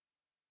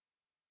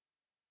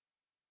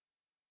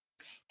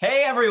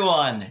Hey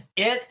everyone,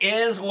 it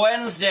is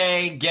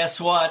Wednesday.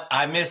 Guess what?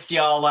 I missed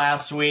y'all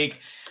last week.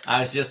 I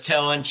was just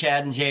telling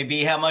Chad and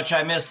JB how much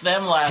I missed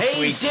them last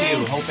week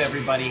too. Hope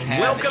everybody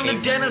had Welcome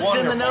to Dennis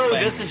in the Know.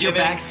 This is your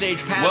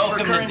backstage pass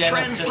for current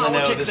trends,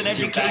 politics, and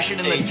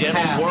education in the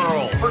dental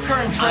world. For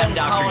current trends,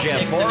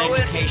 politics, and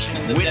education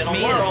in the dental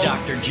world. With me is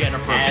Dr.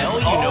 Jennifer Bell.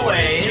 You know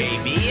it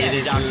is JB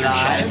and Dr.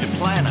 Chad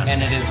Duplantis.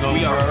 And it is over.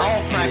 We are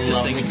all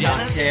practicing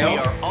Dennis. We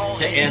are all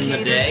to end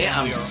the day.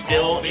 I'm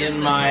still in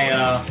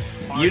my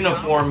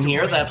uniform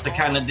here. That's the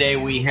kind of day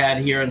we had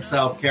here in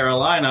South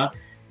Carolina.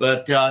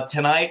 But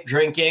tonight,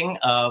 drinking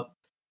a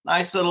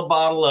nice little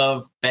bottle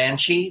of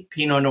Banshee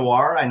Pinot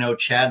Noir. I know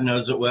Chad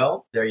knows it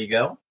well. There you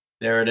go.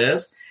 There it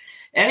is.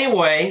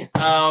 Anyway,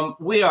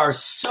 we are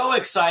so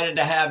excited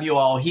to have you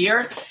all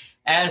here.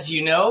 As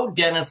you know,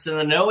 Dennis in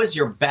the Know is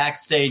your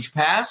backstage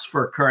pass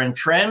for current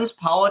trends,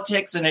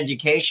 politics, and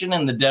education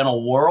in the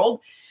dental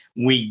world.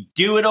 We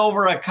do it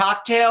over a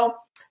cocktail.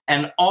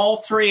 And all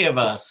three of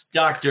us,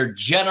 Dr.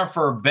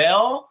 Jennifer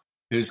Bell,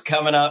 who's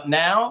coming up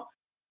now,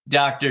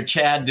 Dr.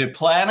 Chad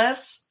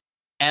Duplantis,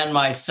 and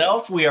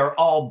myself, we are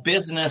all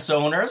business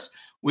owners.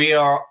 We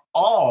are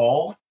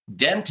all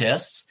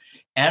dentists,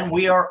 and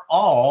we are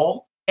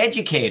all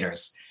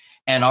educators.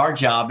 And our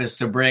job is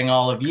to bring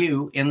all of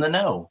you in the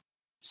know.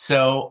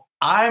 So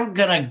I'm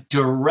going to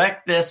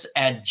direct this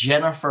at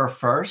Jennifer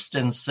first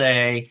and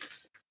say,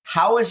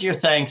 how was your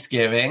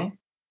Thanksgiving?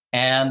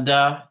 And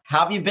how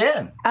have you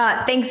been?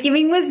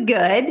 Thanksgiving was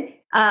good.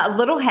 A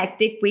little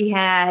hectic. We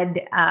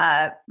had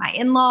my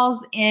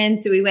in-laws in,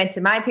 so we went to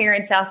my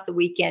parents' house the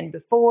weekend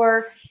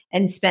before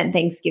and spent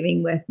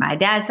Thanksgiving with my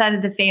dad's side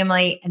of the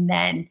family, and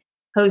then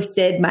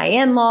hosted my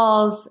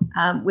in-laws,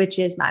 which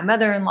is my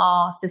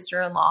mother-in-law,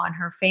 sister-in-law, and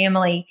her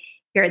family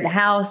here at the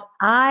house.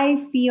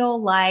 I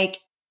feel like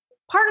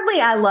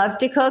partly I love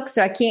to cook,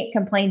 so I can't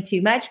complain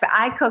too much, but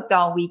I cooked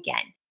all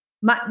weekend.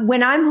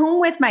 When I'm home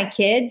with my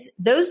kids,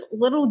 those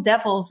little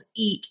devils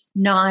eat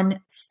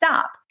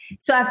nonstop.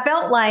 So I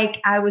felt like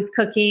I was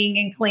cooking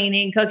and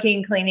cleaning,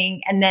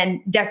 and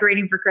then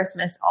decorating for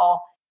Christmas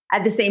all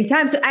at the same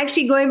time. So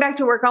actually going back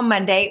to work on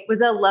Monday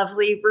was a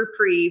lovely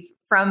reprieve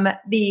from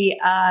the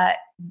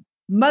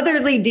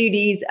motherly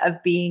duties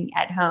of being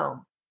at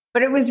home.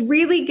 But it was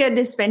really good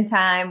to spend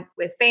time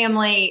with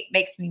family. It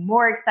makes me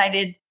more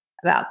excited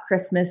about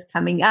Christmas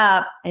coming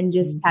up and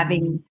just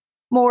having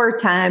more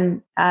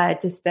time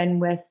to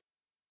spend with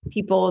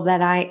people that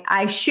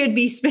I should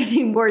be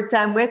spending more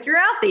time with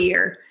throughout the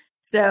year.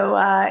 So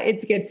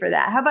it's good for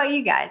that. How about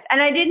you guys?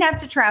 And I didn't have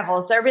to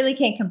travel, so I really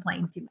can't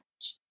complain too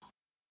much.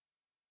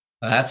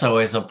 That's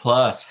always a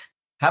plus.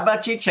 How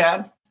about you,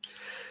 Chad?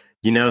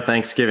 You know,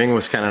 Thanksgiving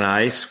was kind of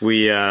nice.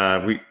 We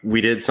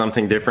did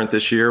something different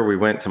this year. We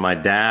went to my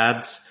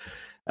dad's.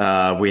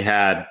 We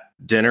had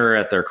dinner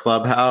at their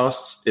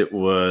clubhouse. It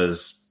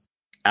was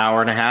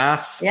hour and a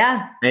half.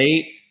 Yeah.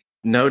 Ate,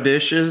 no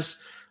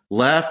dishes,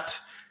 left.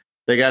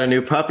 They got a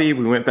new puppy.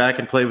 We went back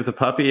and played with the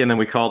puppy, and then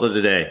we called it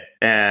a day.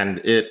 And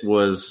it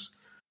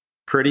was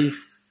pretty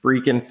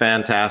freaking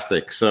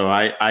fantastic. So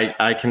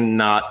I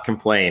cannot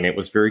complain. It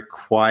was very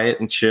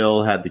quiet and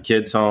chill. Had the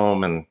kids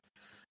home, and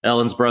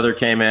Ellen's brother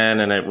came in,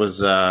 and it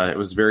was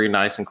very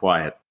nice and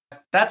quiet.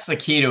 That's the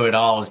key to it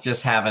all, is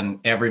just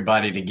having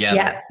everybody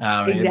together.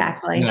 Yeah,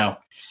 exactly.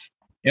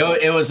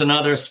 It was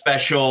another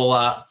special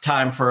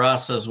time for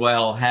us as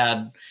well.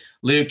 Had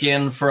Luke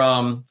in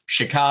from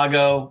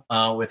Chicago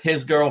with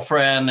his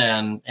girlfriend,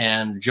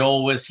 and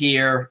Joel was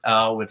here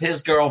with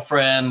his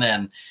girlfriend,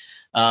 and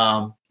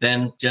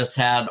then just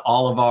had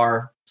all of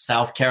our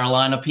South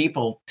Carolina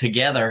people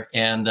together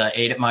and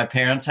ate at my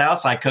parents'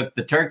 house. I cooked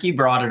the turkey,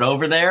 brought it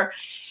over there,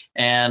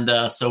 and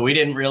so we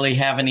didn't really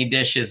have any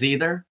dishes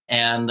either.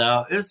 And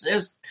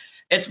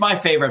it's my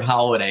favorite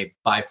holiday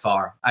by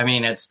far. I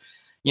mean, it's,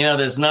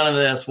 there's none of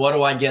this. What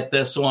do I get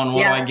this one?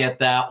 What do I get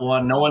that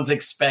one? No one's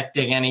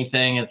expecting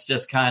anything. It's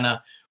just kind of,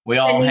 we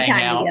all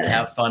hang out and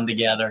have fun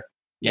together.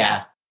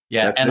 Yeah.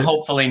 Yeah. And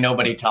hopefully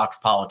nobody talks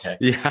politics.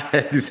 Yeah,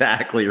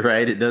 exactly.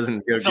 Right. It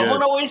doesn't go Someone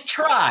good. always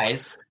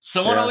tries.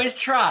 Always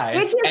tries.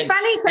 Which is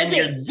funny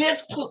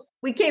because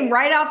we came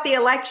right off the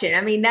election.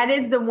 I mean, that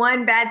is the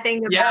one bad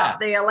thing about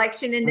the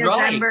election in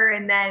November. Right.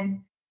 And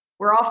then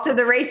we're off to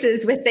the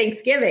races with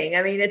Thanksgiving.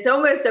 I mean, it's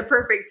almost a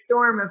perfect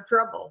storm of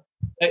trouble.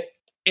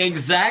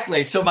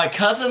 Exactly. So my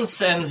cousin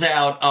sends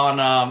out on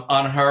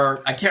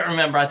her, I can't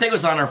remember, I think it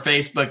was on her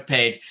Facebook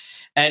page,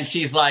 and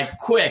she's like,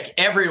 quick,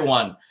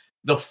 everyone,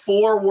 the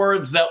 4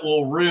 words that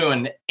will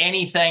ruin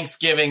any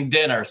Thanksgiving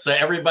dinner. So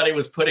everybody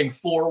was putting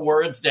 4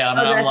 words down,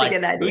 and I'm like,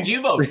 who'd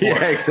you vote for?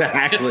 Yeah,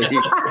 exactly.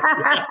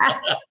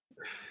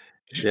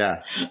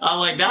 Yeah. I'm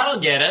like,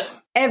 that'll get it.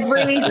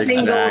 Every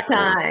single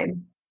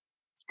time.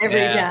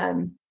 Every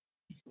time.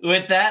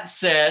 With that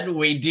said,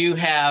 we do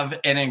have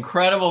an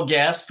incredible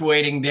guest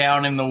waiting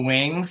down in the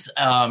wings.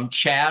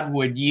 Chad,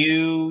 would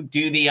you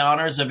do the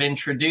honors of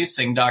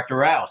introducing Dr.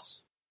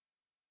 Rouse?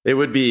 It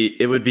would be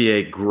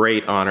a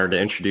great honor to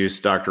introduce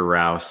Dr.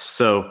 Rouse.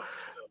 So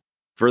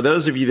for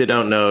those of you that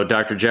don't know,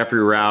 Dr.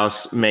 Jeffrey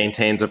Rouse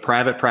maintains a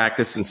private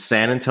practice in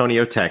San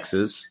Antonio,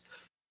 Texas.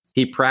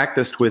 He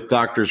practiced with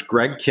doctors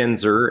Greg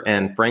Kinzer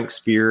and Frank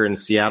Spear in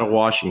Seattle,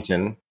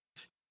 Washington.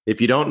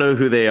 If you don't know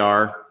who they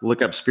are,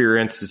 look up Spear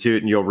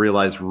Institute and you'll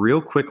realize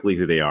real quickly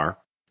who they are.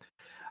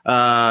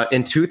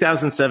 In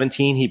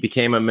 2017, he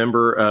became a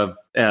member of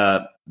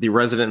the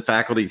resident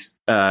faculty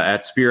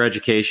at Spear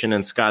Education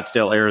in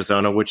Scottsdale,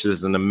 Arizona, which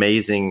is an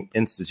amazing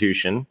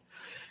institution.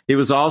 He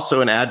was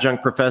also an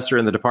adjunct professor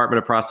in the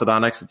Department of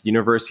Prosthodontics at the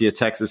University of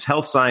Texas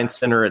Health Science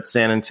Center at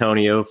San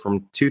Antonio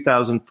from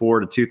 2004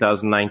 to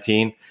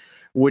 2019,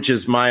 which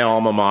is my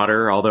alma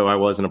mater, although I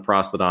wasn't a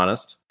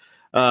prosthodontist.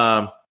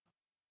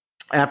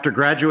 After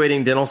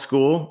graduating dental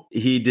school,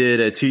 he did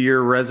a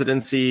 2-year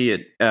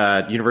residency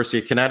at University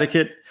of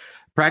Connecticut,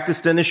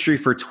 practiced dentistry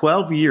for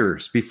 12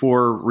 years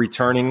before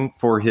returning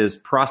for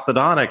his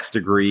prosthodontics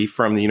degree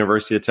from the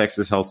University of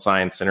Texas Health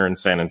Science Center in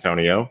San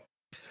Antonio.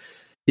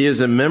 He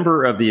is a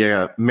member of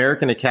the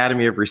American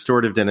Academy of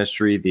Restorative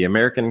Dentistry, the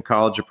American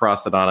College of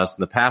Prosthodontists,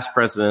 and the past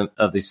president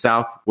of the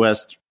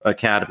Southwest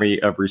Academy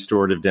of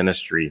Restorative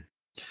Dentistry.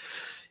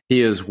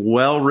 He is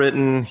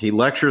well-written. He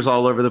lectures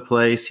all over the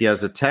place. He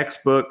has a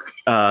textbook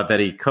that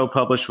he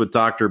co-published with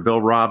Dr.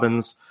 Bill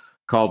Robbins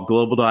called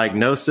Global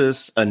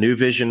Diagnosis, A New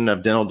Vision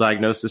of Dental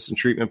Diagnosis and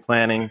Treatment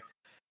Planning.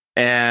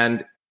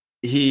 And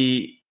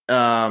he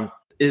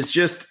is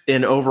just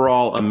an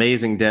overall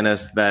amazing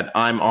dentist that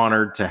I'm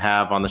honored to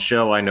have on the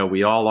show. I know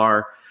we all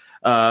are.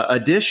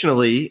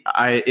 Additionally,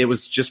 it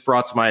was just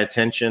brought to my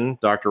attention,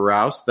 Dr.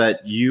 Rouse,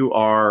 that you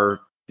are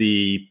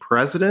the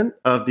president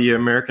of the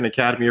American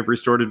Academy of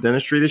Restorative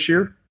Dentistry this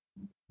year?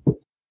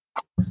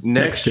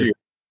 Next year.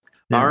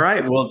 Yeah. All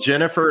right. Well,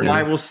 Jennifer and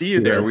I will see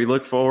you there. We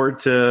look forward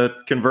to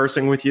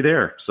conversing with you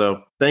there.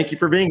 So thank you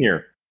for being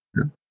here.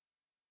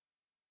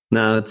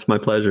 No, it's my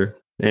pleasure.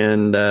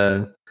 And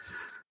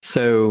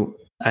so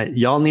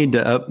y'all need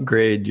to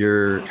upgrade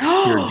your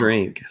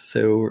drink.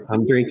 So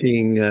I'm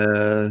drinking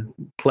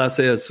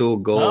Clase Azul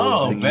Gold.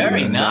 Oh,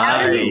 very nice.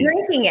 How are you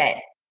drinking it?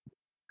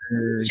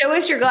 Show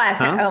us your glass.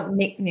 Huh? Oh,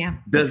 yeah.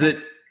 Does it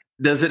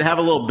have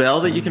a little bell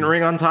that you can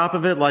ring on top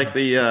of it, like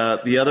the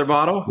other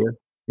bottle? Yeah.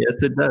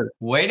 Yes, it does.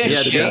 Way to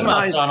shame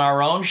us on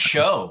our own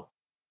show.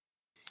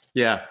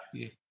 Yeah.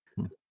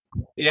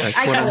 Yeah.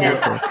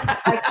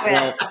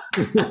 I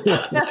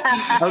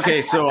quit.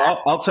 Okay, so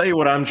I'll tell you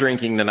what I'm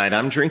drinking tonight.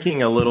 I'm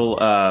drinking a little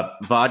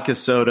vodka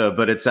soda,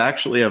 but it's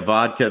actually a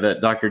vodka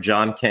that Dr.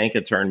 John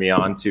Kanka turned me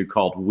on to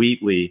called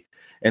Wheatley.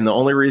 And the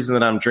only reason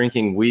that I'm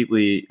drinking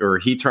Wheatley, or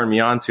he turned me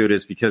on to it,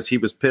 is because he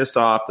was pissed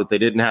off that they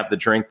didn't have the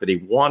drink that he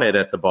wanted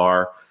at the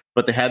bar,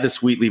 but they had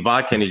this Wheatley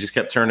vodka, and he just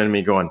kept turning to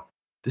me going,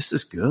 "This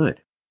is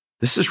good.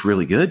 This is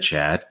really good,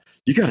 Chad.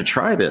 You got to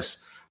try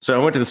this." So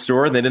I went to the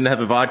store, and they didn't have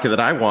the vodka that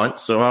I want,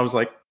 so I was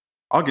like,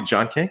 I'll get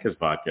John Kanka's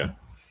vodka.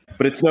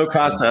 But it's no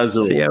Casa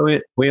Azul. So, yeah,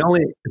 we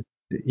only,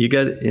 you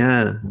got,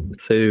 yeah.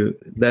 So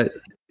that,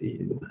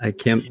 I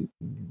can't,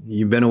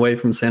 you've been away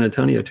from San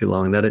Antonio too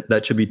long.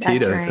 That should be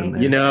Tito's right. in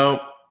there. You know,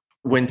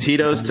 when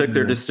Tito's took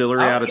their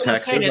distillery out of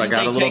Texas, I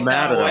got a little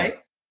mad at them.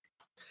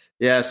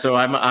 Yeah, so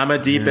I'm a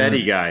Deep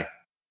Eddy guy.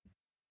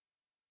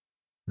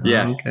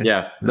 Yeah, okay.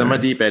 Yeah, I'm a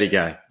Deep Eddy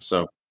guy.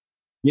 So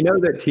you know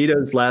that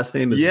Tito's last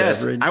name is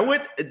Beveridge? I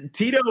went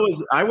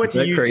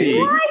to UT. Crazy?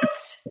 What?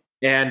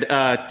 And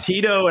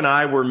Tito and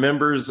I were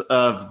members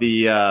of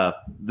the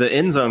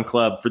End Zone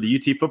Club for the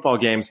UT football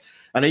games.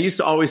 And I used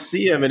to always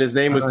see him, and his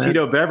name was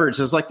Tito Beveridge.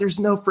 I was like, "There's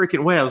no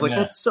freaking way!" I was like,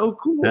 "That's so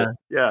cool."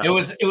 Yeah. It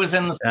was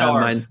in the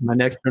stars. My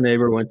next door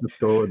neighbor went to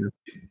school with him.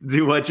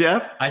 Do what,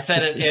 Jeff? I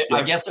said it.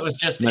 I guess it was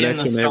just in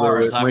the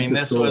stars. I mean,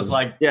 this was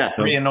like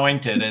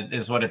reanointed.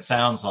 Is what it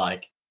sounds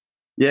like.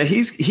 Yeah,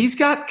 he's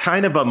got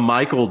kind of a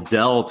Michael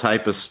Dell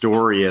type of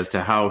story as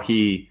to how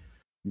he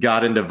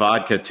got into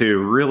vodka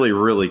too. Really,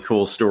 really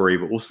cool story,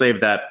 but we'll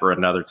save that for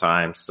another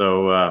time.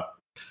 So,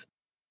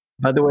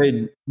 by the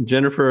way,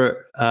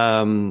 Jennifer,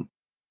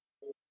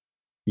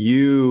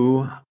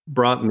 you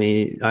brought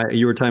me.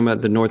 You were talking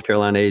about the North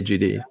Carolina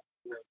AGD.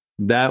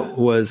 That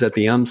was at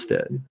the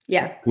Umstead.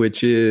 Yeah,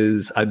 which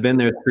is I've been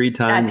there 3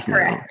 times. That's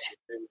correct.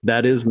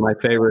 That is my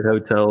favorite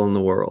hotel in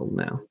the world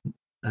now.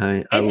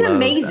 I it's love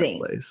amazing.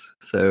 That place.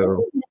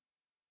 So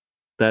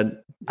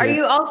that. Are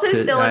you also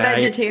still a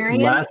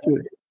vegetarian?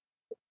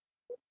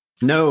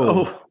 No.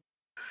 Oh.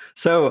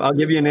 So I'll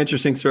give you an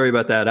interesting story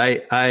about that.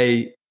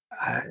 I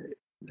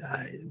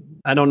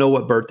don't know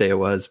what birthday it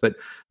was, but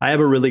I have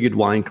a really good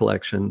wine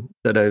collection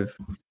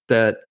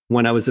that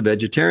when I was a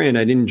vegetarian,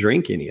 I didn't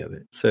drink any of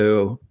it.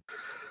 So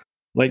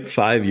like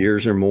 5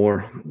 years or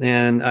more.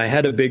 And I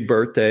had a big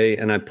birthday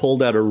and I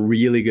pulled out a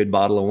really good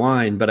bottle of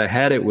wine, but I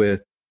had it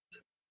with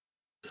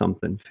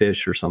something,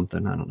 fish or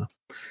something. I don't know.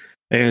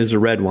 And it was a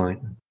red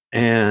wine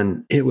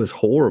and it was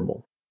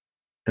horrible.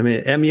 I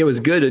mean, it was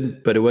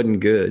good, but it wasn't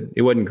good.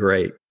 It wasn't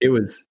great.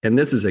 And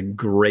this is a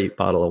great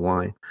bottle of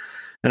wine.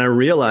 And I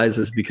realized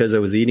it's because I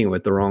was eating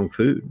with the wrong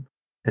food.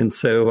 And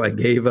so I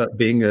gave up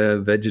being a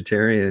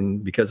vegetarian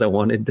because I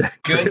wanted to.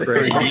 Good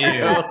for you.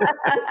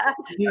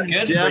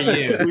 Good Jeff, for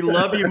you. We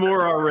love you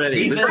more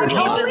already. He's in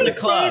the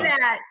club.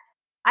 That.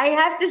 I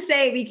have to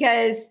say,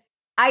 because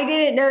I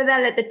didn't know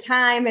that at the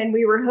time. And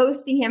we were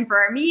hosting him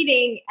for our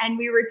meeting, and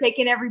we were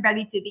taking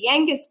everybody to the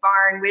Angus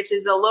Barn, which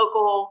is a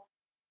local,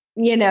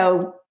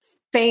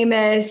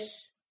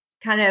 famous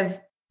kind of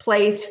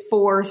place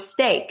for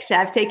steaks.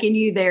 I've taken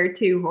you there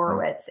too,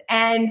 Horowitz.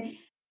 And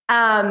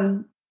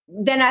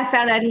then I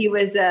found out he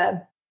was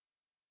a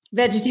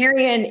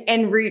vegetarian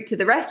en route to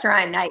the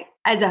restaurant. And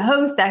as a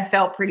host, I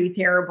felt pretty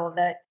terrible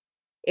that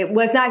it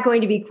was not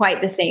going to be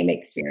quite the same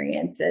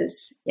experience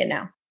as,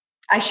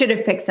 I should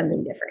have picked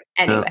something different.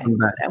 Anyway,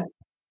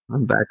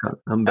 I'm back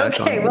on.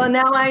 Okay, well,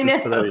 now I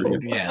know.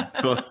 Yeah.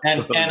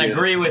 And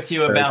agree with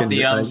you about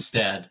the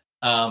Umstead.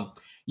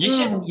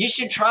 You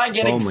should try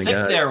getting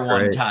sick there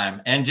one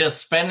time and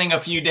just spending a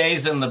few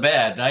days in the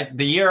bed.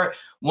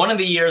 One of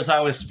the years I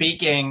was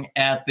speaking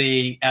at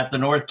the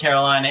North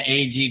Carolina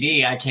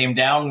AGD, I came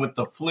down with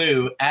the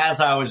flu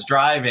as I was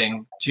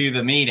driving to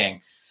the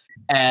meeting,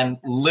 and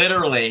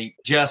literally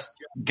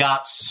just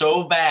got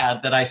so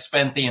bad that I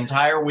spent the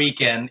entire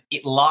weekend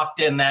locked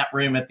in that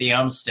room at the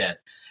Umstead.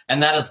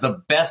 And that is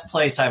the best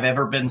place I've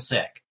ever been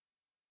sick.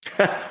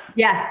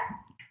 Yeah.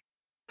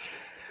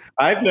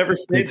 I've never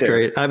stayed there.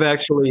 Great. I've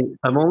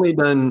only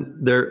done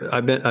there.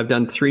 I've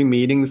done 3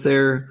 meetings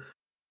there,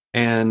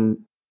 and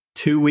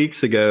 2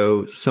 weeks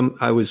ago,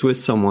 I was with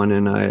someone,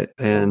 and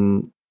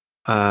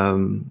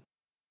I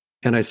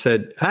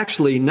said,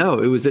 actually, no,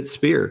 it was at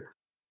Spear,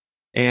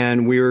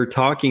 and we were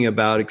talking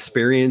about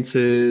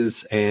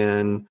experiences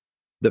and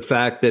the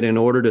fact that in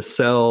order to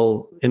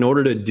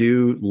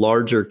do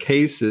larger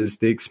cases,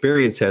 the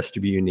experience has to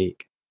be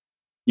unique.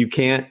 It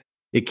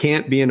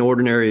can't be an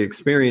ordinary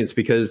experience,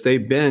 because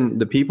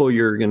the people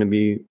you're going to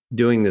be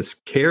doing this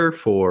care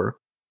for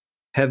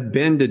have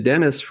been to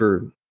dentists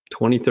for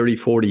 20, 30,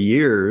 40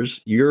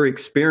 years. Your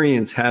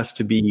experience has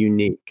to be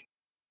unique.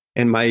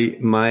 And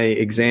my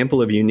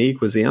example of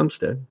unique was the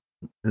Umstead.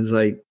 It was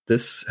like,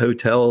 this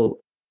hotel,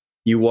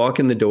 you walk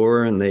in the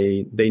door and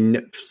they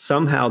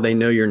somehow they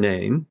know your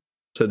name.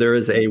 So there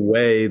is a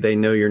way they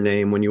know your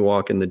name when you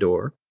walk in the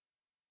door.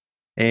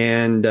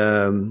 And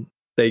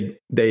they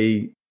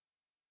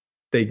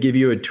give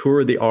you a tour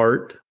of the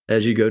art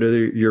as you go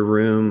to your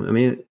room. I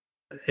mean,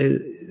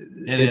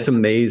 it's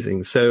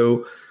amazing.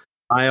 So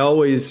I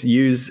always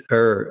use,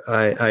 when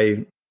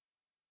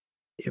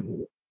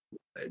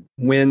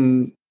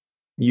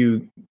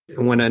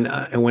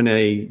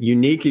a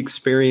unique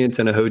experience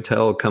in a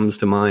hotel comes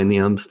to mind, the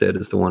Umstead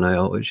is the one I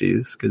always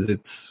use, because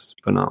it's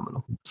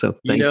phenomenal. So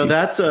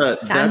that's a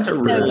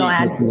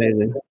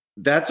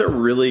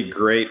really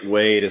great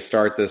way to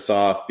start this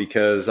off,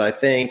 because I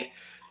think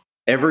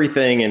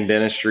everything in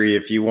dentistry,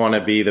 if you want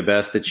to be the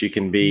best that you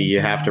can be,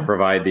 you have to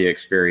provide the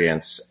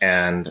experience.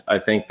 And I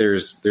think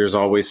there's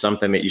always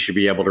something that you should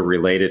be able to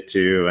relate it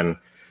to. And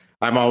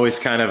I'm always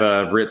kind of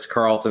a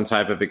Ritz-Carlton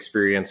type of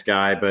experience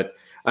guy, but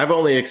I've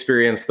only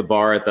experienced the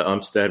bar at the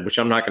Umstead, which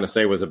I'm not going to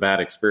say was a bad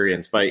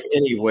experience by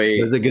any way.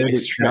 It was a good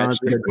stretch.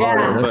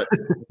 But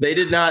they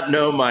did not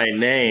know my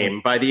name.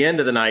 By the end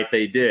of the night,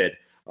 they did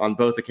on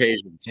both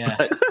occasions. Yeah.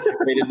 But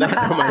they did not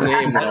know my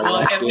name.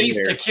 Well, at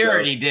least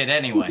security did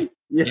anyway.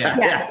 Yeah.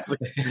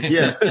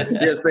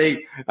 Yes.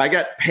 I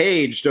got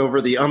paged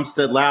over the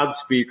Umstead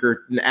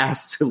loudspeaker and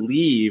asked to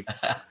leave.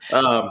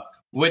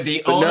 With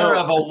the owner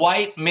of a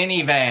white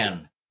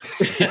minivan.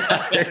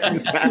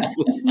 Exactly.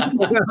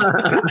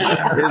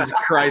 It's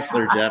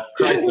Chrysler, Jeff.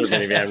 Chrysler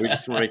minivan. We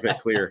just want to make that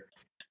clear.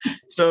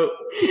 So,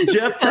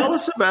 Jeff, tell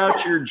us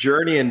about your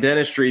journey in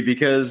dentistry,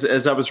 because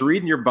as I was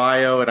reading your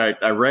bio, and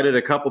I read it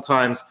a couple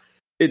times,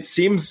 it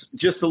seems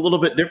just a little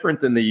bit different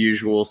than the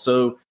usual.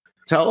 So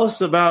tell us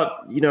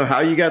about,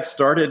 how you got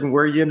started and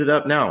where you ended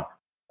up now.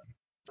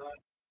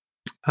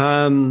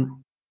 All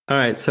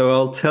right. So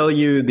I'll tell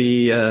you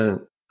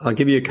I'll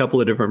give you a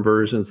couple of different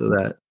versions of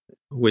that,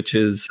 which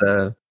is,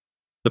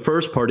 the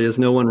first part is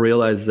no one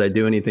realizes I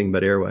do anything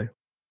but airway.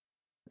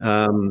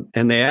 And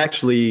they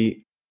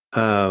actually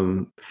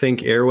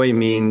think airway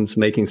means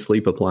making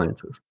sleep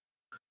appliances.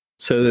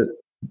 So that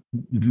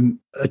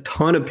a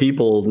ton of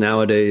people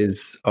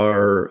nowadays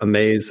are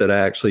amazed that I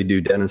actually do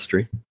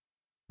dentistry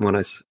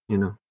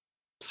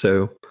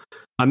so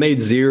I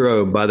made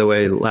 0, by the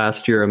way,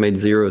 last year I made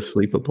 0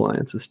 sleep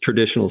appliances,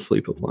 traditional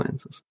sleep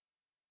appliances.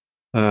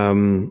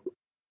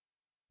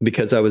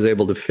 Because I was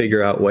able to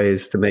figure out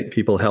ways to make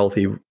people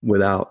healthy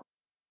without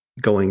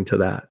going to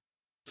that.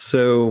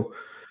 So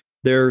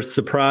they're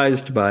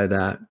surprised by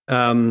that.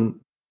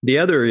 The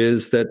other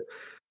is that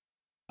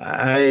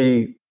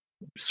I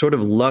sort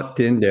of lucked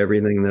into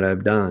everything that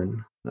I've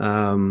done.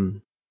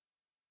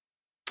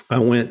 I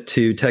went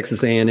to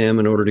Texas A&M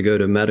in order to go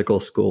to medical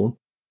school,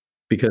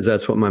 because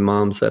that's what my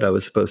mom said I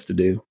was supposed to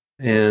do,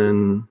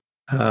 and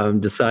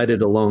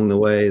decided along the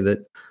way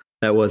that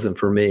wasn't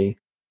for me.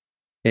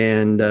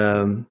 And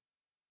I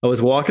was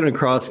walking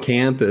across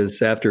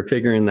campus after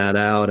figuring that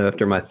out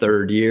after my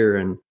 3rd year,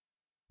 and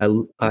I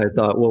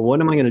thought, well,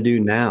 what am I going to do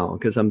now?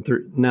 Because I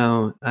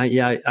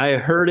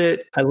heard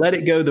it. I let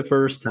it go the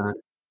first time.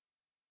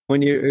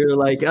 when you're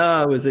like, oh,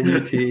 I was at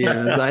UT.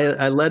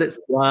 I let it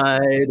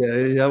slide.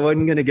 I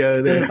wasn't going to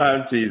go there.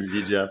 I'm teasing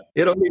you, Jeff.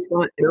 It'll be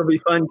fun. It'll be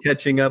fun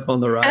catching up on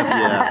the Rockies.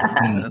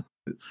 Yeah.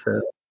 It's a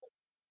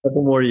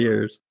couple more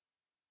years.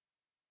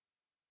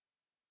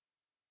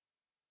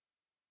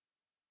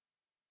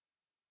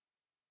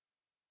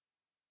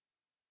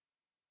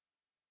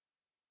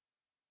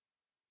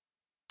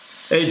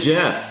 Hey,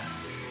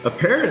 Jeff,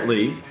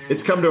 apparently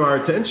it's come to our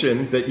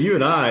attention that you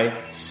and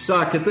I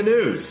suck at the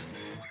news.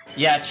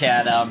 Yeah,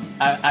 Chad,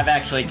 I've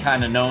actually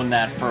kind of known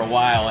that for a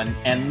while,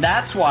 and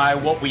that's why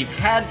what we've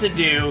had to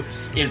do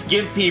is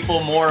give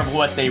people more of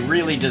what they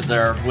really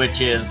deserve, which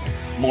is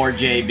more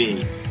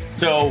JB.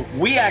 So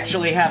we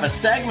actually have a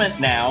segment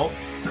now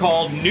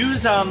called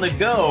News on the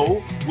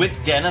Go with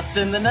Dennis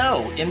in the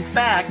Know. In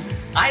fact,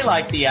 I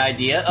like the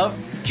idea of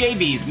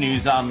JB's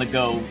News on the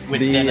Go with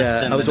Dennis in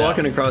the Know. I was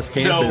walking across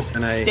campus, so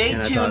and stay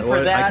tuned thought,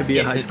 for that. I could be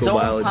a high It's school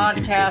its own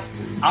biology podcast.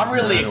 teacher. I'm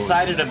really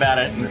excited about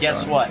it, and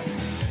guess what?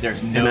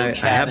 There's no. And I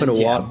happened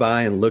to walk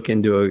by and look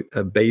into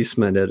a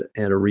basement at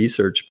a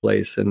research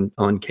place and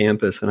on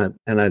campus,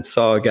 and I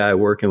saw a guy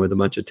working with a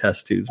bunch of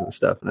test tubes and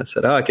stuff, and I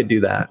said, "Oh, I could do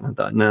that." And I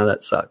thought, "No,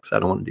 that sucks. I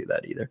don't want to do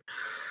that either."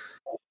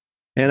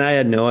 And I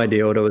had no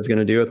idea what I was going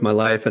to do with my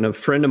life. And a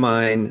friend of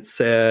mine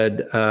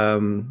said,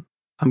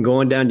 I'm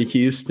going down to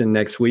Houston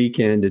next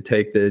weekend to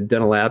take the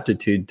dental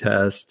aptitude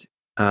test.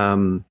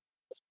 You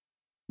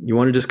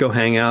want to just go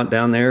hang out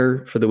down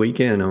there for the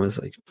weekend? I was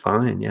like,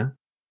 fine, yeah.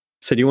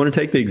 Said, you want to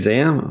take the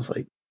exam? I was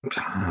like,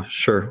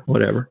 sure,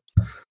 whatever.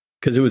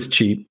 Because it was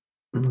cheap.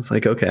 I was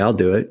like, okay, I'll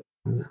do it.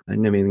 I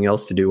didn't have anything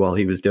else to do while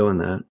he was doing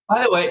that.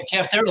 By the way,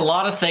 Jeff, there are a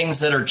lot of things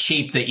that are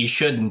cheap that you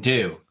shouldn't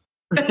do.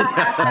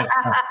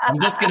 I'm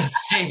just going to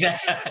say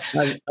that.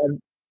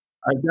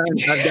 I've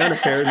done a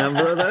fair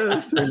number of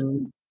those,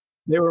 and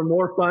they were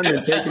more fun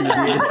than taking the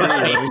DAT,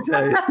 let me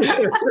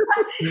tell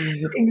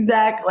you.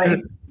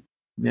 Exactly.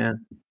 Yeah.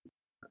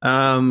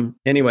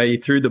 Anyway, he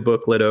threw the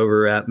booklet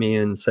over at me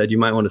and said, you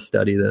might want to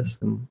study this.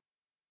 And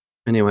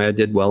anyway, I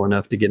did well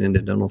enough to get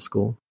into dental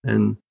school.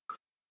 And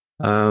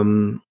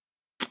then,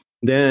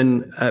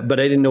 but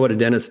I didn't know what a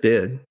dentist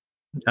did.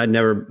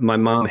 My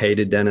mom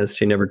hated dentists.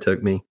 She never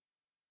took me.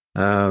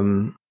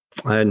 I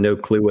had no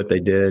clue what they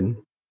did.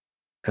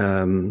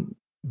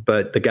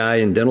 But the guy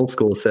in dental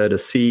school said a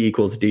C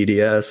equals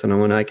DDS. And I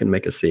went, I can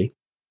make a C,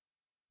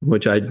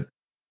 which I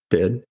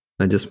did.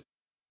 I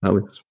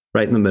was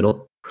right in the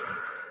middle.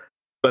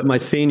 But my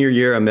senior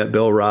year, I met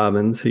Bill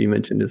Robbins, who you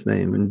mentioned his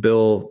name. And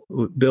Bill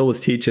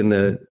was teaching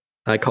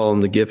I call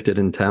them the gifted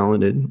and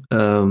talented.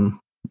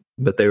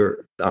 But they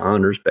were the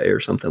honors bay or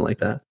something like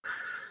that.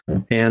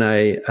 And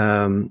I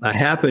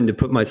happened to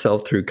put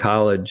myself through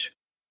college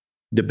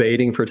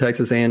debating for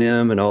Texas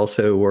A&M and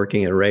also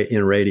working in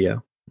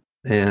radio.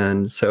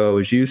 And so I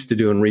was used to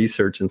doing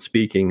research and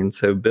speaking. And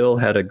so Bill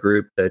had a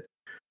group that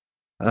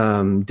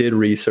did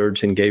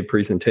research and gave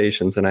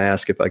presentations, and I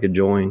asked if I could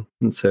join.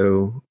 And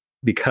so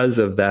because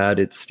of that,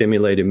 it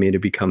stimulated me to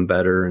become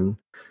better and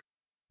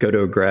go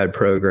to a grad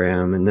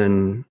program. And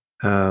then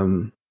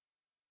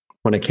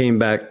when I came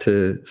back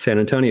to San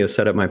Antonio,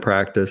 set up my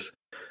practice,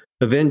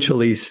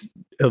 eventually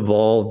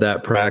evolved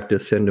that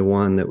practice into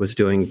one that was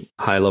doing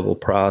high-level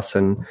pros,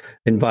 and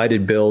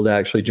invited Bill to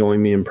actually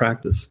join me in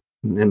practice.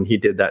 And he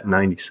did that in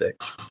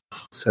 96.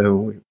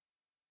 So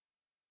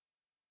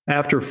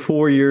after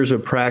 4 years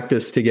of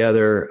practice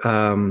together,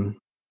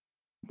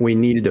 we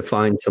needed to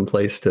find some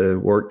place to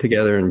work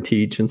together and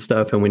teach and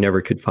stuff, and we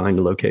never could find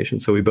a location.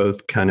 So we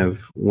both kind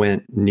of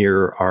went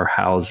near our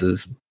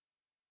houses,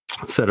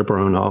 set up our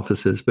own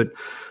offices. But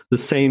the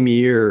same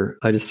year,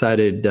 I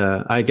decided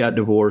I got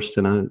divorced,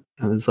 and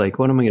I was like,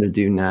 what am I going to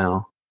do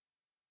now?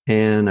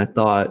 And I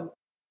thought,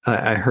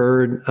 I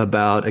heard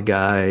about a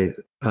guy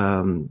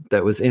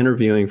that was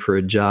interviewing for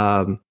a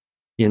job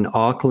in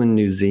Auckland,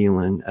 New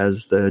Zealand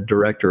as the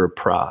director of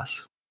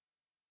pros.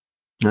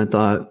 And I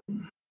thought,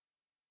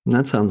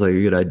 that sounds like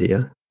a good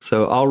idea.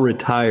 So I'll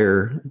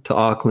retire to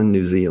Auckland,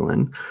 New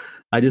Zealand.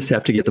 I just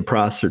have to get the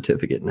pros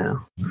certificate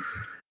now.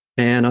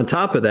 And on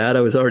top of that,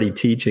 I was already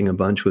teaching a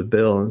bunch with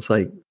Bill. And it's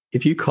like,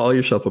 if you call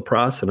yourself a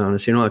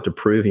prosthodontist, you don't have to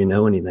prove you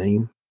know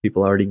anything.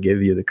 People already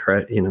give you the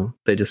credit,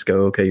 they just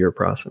go, okay, you're a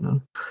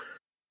prosthodontist.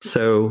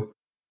 So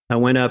I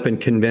went up and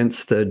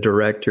convinced the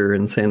director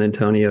in San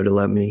Antonio to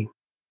let me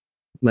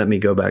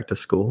go back to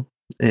school.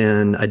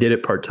 And I did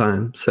it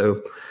part-time.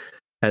 So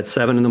at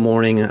 7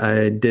 a.m,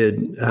 I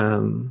did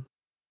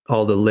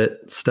all the lit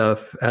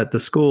stuff at the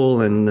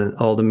school and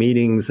all the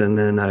meetings. And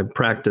then I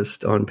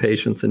practiced on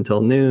patients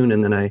until noon.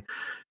 And then I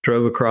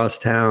drove across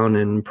town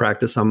and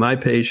practiced on my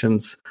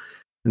patients.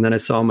 And then I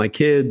saw my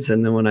kids.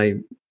 And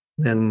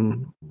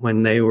then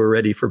when they were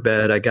ready for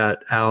bed, I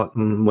got out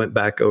and went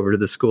back over to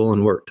the school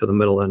and worked till the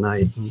middle of the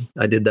night. And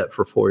I did that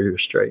for 4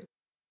 years straight.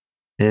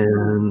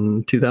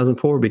 And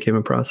 2004 became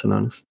a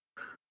prosthodontist.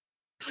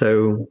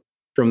 So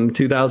from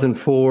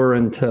 2004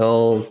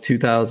 until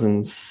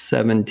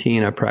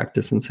 2017, I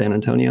practiced in San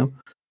Antonio.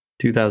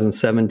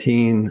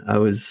 2017, I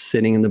was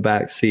sitting in the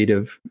back seat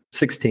of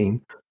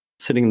 16,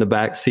 sitting in the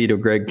back seat of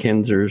Greg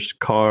Kinzer's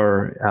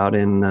car out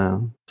in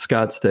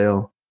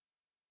Scottsdale.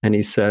 And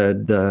he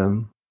said,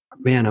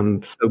 man,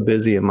 I'm so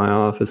busy at my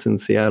office in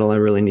Seattle. I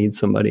really need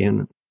somebody.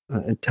 And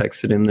I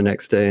texted him the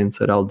next day and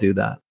said, I'll do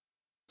that.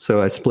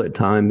 So I split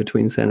time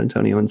between San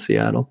Antonio and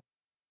Seattle.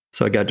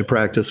 So I got to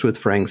practice with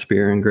Frank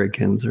Spear and Greg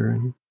Kinzer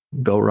and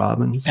Bill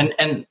Robbins.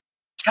 And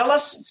tell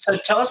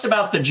us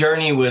about the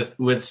journey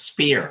with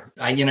Spear.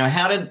 How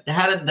did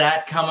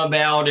that come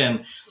about,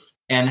 and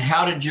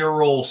how did your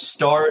role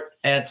start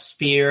at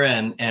Spear,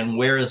 and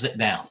where is it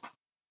now?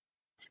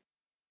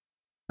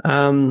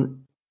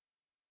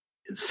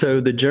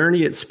 So the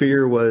journey at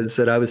Spear was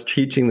that I was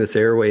teaching this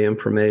airway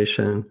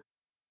information,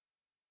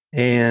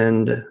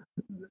 and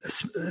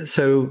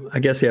so I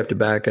guess you have to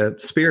back up.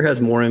 Spear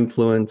has more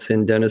influence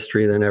in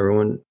dentistry than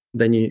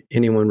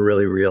anyone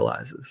really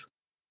realizes.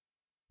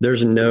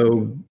 There's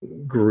no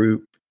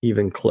group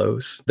even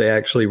close. They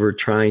actually were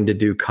trying to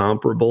do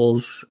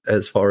comparables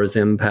as far as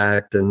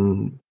impact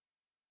and,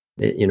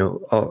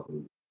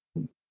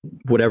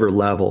 whatever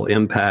level,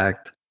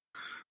 impact,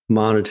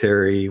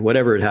 monetary,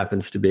 whatever it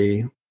happens to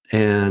be.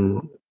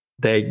 And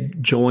they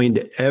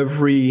joined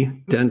every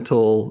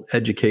dental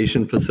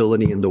education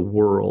facility in the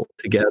world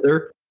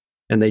together,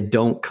 and they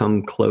don't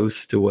come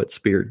close to what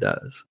Spear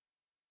does.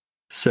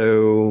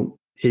 So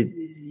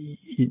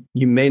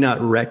you may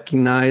not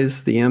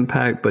recognize the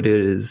impact, but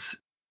it's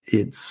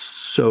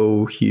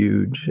so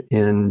huge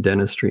in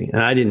dentistry.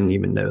 And I didn't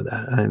even know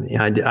that. I mean,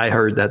 I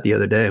heard that the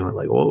other day and I was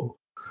like, whoa.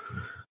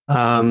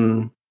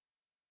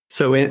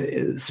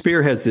 So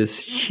Spear has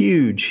this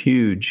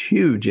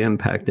huge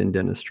impact in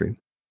dentistry.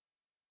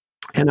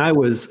 And I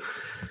was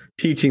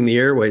teaching the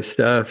airway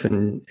stuff,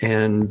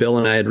 and Bill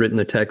and I had written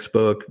the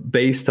textbook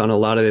based on a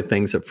lot of the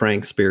things that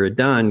Frank Spear had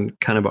done,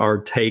 kind of our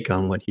take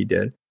on what he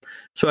did.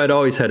 So I'd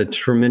always had a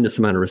tremendous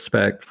amount of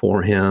respect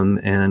for him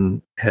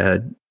and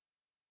had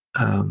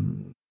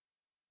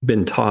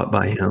been taught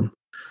by him.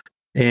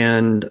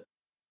 And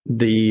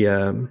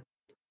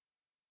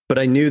but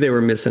I knew they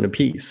were missing a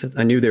piece.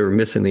 I knew they were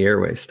missing the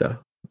airway stuff.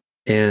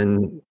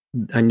 And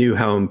I knew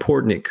how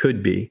important it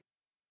could be.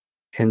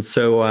 And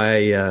so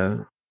I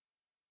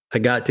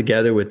got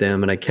together with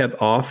them, and I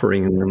kept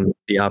offering them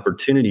the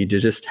opportunity to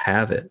just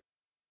have it.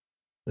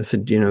 I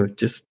said,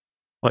 just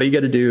all you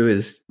got to do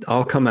is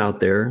I'll come out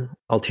there.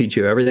 I'll teach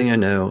you everything I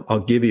know. I'll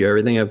give you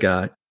everything I've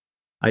got.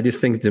 I just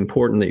think it's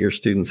important that your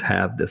students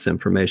have this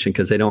information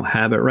because they don't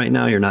have it right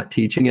now. You're not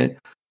teaching it,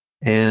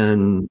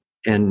 and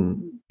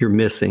you're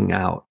missing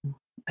out.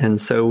 And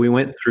so we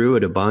went through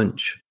it a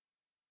bunch.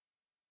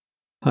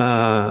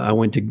 I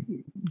went to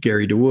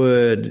Gary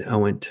DeWood. I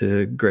went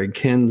to Greg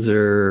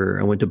Kinzer.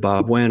 I went to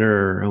Bob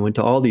Winter. I went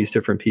to all these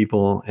different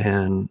people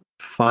and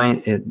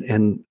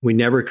we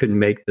never could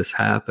make this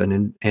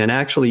happen. And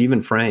actually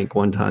even Frank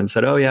one time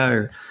said, oh yeah, I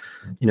heard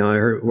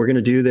we're going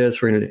to do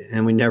this.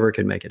 And we never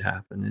could make it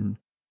happen.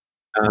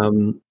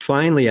 And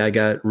finally I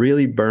got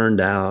really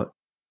burned out.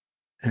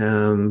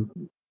 And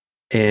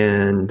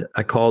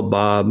I called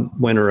Bob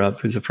Winter up,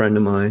 who's a friend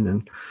of mine,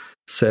 and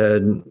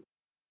said,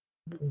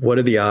 what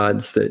are the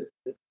odds that,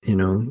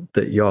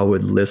 that y'all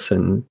would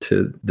listen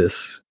to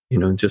this,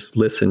 just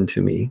listen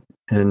to me?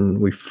 And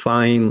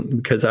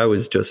because I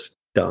was just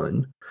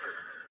done.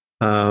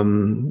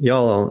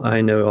 Y'all,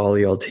 I know all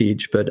y'all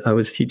teach, but I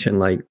was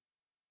teaching I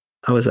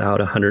was out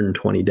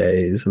 120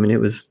 days. I mean, it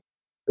was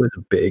a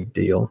big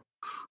deal.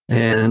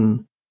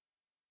 And,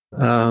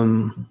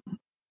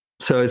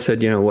 so I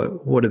said,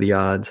 what are the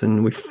odds?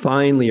 And we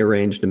finally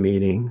arranged a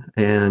meeting.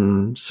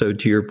 And so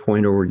to your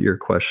point or your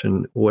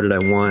question, what did I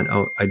want?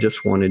 I just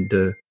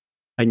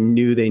I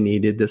knew they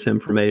needed this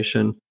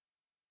information.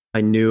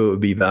 I knew it would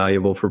be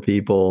valuable for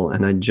people.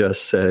 And I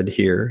just said,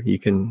 here, you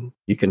can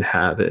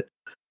have it.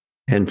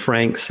 And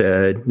Frank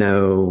said,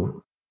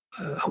 no,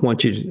 I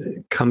want you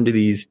to come to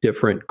these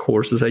different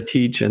courses I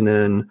teach, and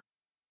then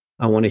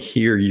I want to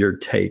hear your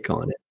take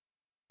on it.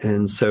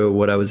 And so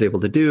what I was able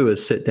to do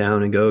is sit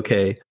down and go,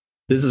 okay,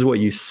 this is what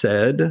you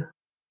said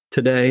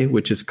today,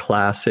 which is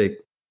classic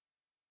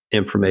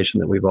information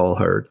that we've all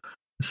heard.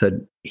 I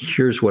said,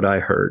 here's what I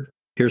heard.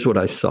 Here's what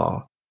I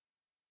saw.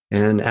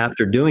 And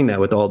after doing that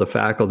with all the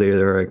faculty,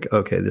 they're like,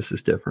 okay, this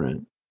is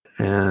different.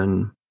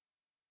 And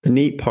the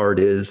neat part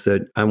is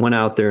that I went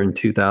out there in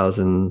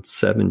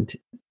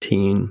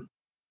 2017.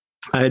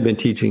 I had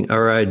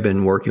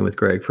been working with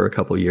Greg for a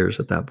couple of years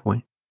at that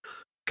point.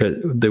 Because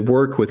the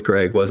work with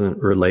Greg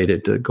wasn't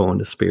related to going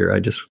to Spear.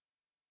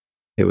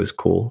 It was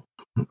cool.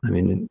 I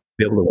mean, to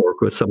be able to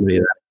work with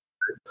somebody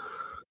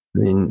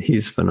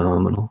he's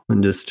phenomenal.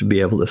 And just to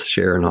be able to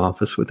share an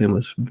office with him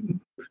was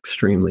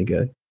extremely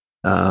good.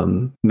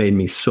 Made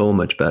me so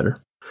much better.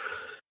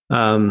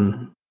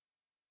 But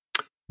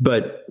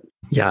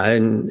yeah,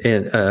 and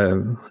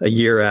a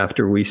year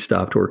after we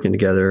stopped working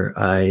together,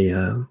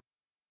 I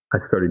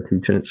started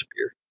teaching at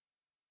Spear.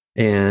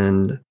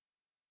 And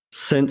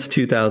since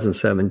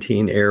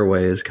 2017,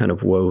 airway has kind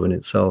of woven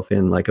itself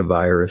in like a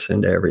virus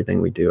into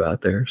everything we do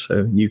out there.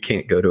 So you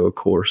can't go to a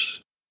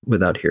course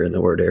without hearing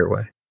the word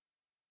airway.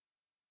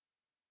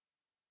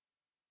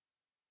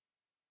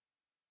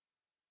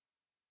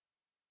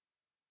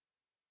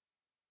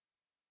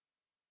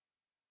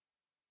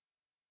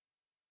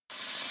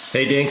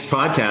 Hey, Dinks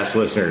podcast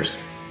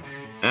listeners.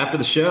 After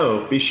the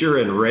show, be sure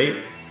and rate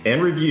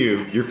and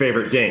review your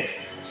favorite Dink.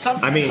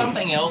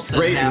 Something else that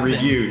rate and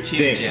review too,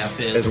 Dinks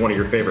Jeff, as one of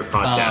your favorite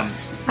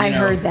podcasts. I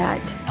heard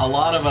that. A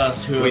lot of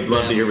us who we'd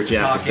love to hear what you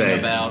have to say.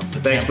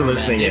 Thanks for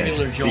listening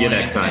in. See you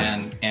next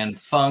time. And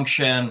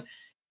function,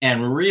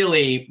 and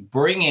really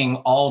bringing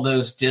all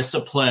those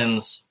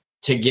disciplines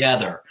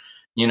together.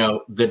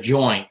 The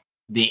joint,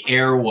 the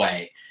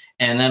airway,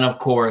 and then of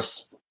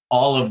course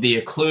all of the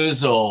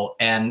occlusal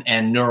and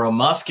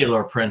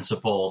neuromuscular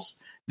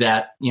principles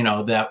that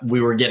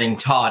we were getting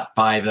taught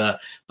by the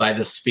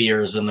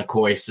Spears and the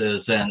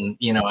Coises and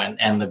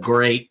the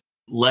great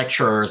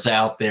lecturers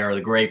out there,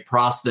 the great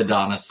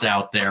prosthodontists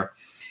out there.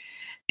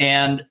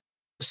 And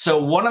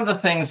so one of the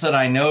things that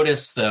I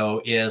noticed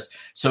though is,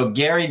 so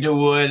Gary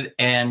DeWood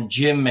and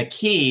Jim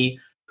McKee,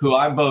 who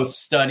I both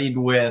studied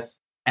with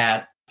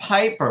at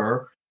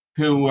Piper,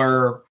 who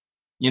were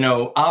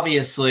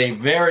obviously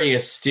very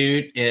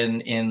astute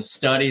in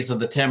studies of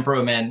the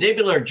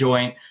temporomandibular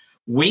joint,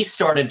 we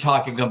started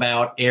talking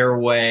about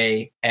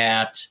airway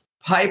at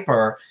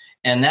Piper,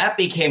 and that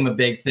became a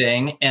big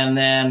thing. And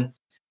then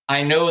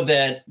I know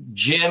that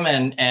Jim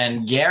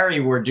and Gary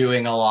were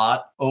doing a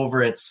lot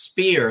over at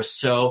Spears.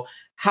 So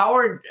how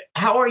are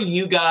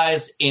you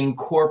guys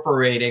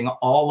incorporating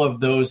all of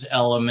those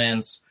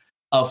elements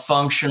of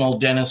functional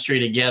dentistry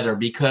together?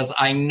 Because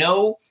I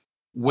know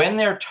when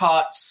they're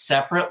taught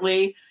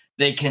separately,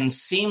 they can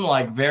seem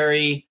like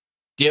very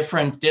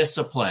different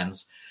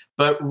disciplines.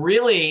 But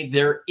really,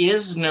 there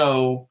is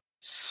no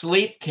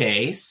sleep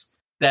case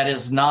that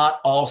is not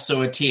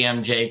also a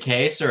TMJ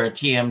case, or a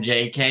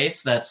TMJ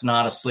case that's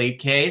not a sleep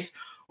case,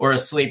 or a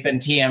sleep and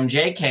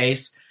TMJ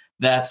case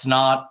that's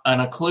not an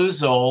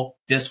occlusal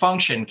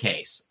dysfunction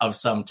case of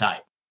some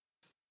type.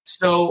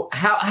 So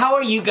how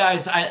are you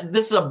guys,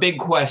 this is a big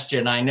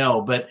question, I know,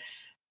 but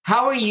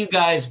how are you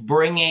guys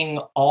bringing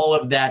all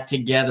of that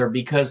together?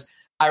 Because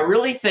I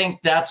really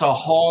think that's a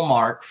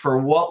hallmark for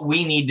what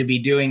we need to be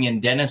doing in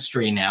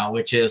dentistry now,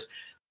 which is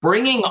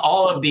bringing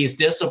all of these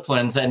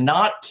disciplines and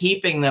not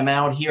keeping them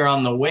out here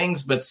on the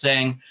wings, but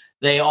saying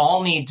they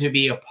all need to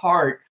be a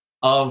part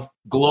of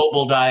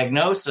global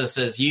diagnosis,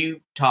 as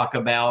you talk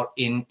about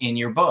in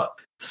your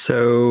book.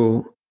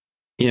 So,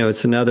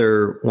 it's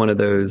another one of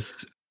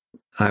those,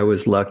 I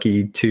was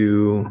lucky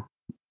to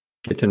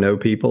get to know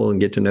people and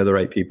get to know the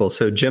right people.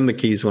 So Jim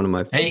McKee is one of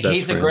my best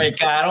he's friends. A great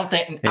guy. I don't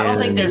think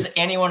there's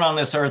anyone on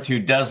this earth who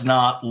does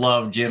not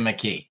love Jim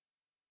McKee.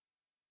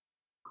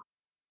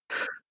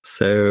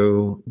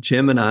 So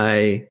Jim and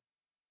I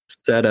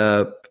set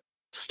up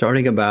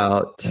starting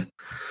about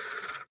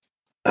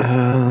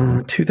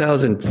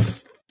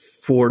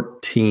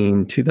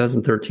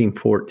 2013,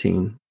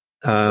 14.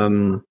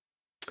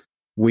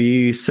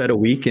 We set a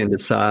weekend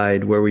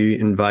aside where we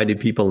invited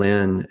people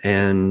in,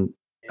 and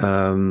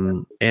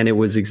it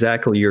was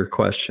exactly your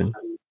question.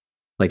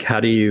 Like, how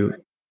do you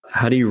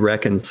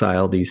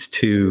reconcile these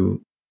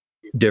two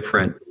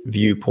different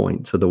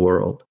viewpoints of the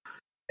world?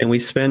 And we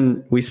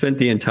spent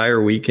the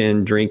entire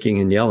weekend drinking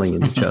and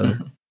yelling at each other.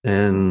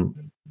 And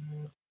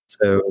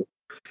so,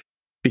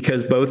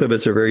 because both of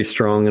us are very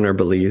strong in our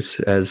beliefs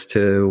as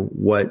to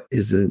what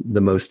is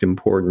the most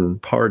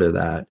important part of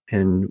that.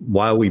 And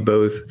while we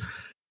both,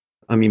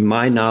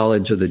 my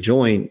knowledge of the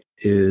joint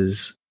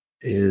is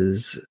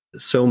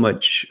so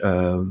much,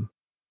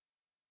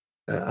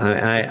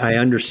 I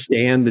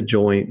understand the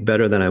joint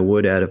better than I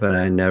would have if I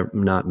had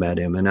not met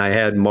him. And I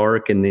had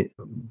Mark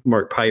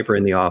Piper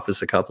in the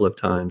office a couple of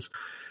times.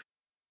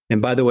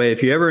 And by the way,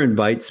 if you ever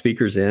invite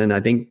speakers in,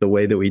 I think the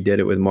way that we did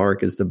it with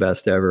Mark is the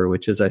best ever,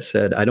 which is I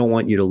said, I don't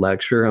want you to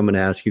lecture. I'm going to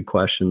ask you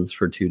questions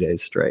for 2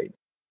 days straight.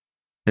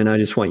 And I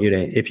just want you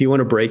to, if you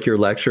want to break your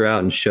lecture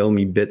out and show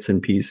me bits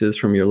and pieces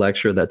from your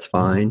lecture, that's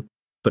fine.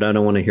 But I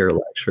don't want to hear a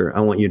lecture. I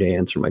want you to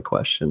answer my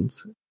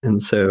questions.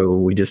 And so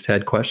we just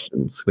had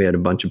questions. We had a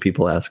bunch of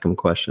people ask him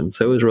questions.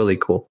 So it was really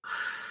cool.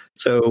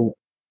 So,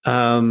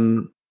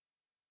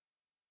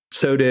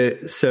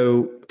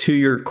 to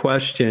your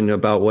question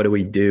about what do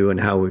we do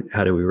and how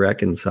do we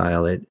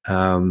reconcile it?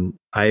 I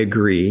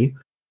agree.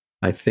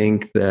 I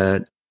think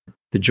that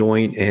the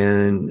joint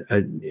and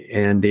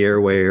the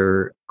airway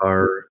are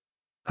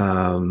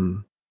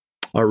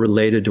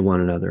related to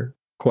one another,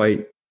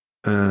 quite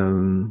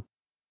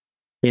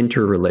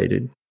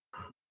interrelated.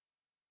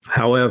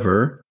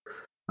 However,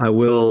 I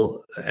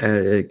will,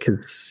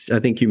 because I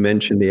think you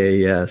mentioned the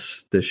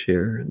AES this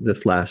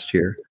last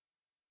year.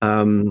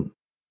 And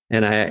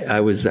I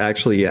was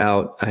actually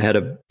out. I had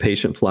a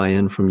patient fly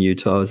in from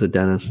Utah as a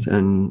dentist,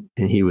 and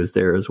he was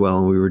there as well.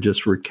 And we were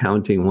just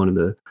recounting one of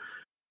the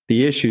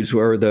issues,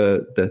 where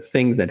the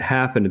thing that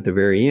happened at the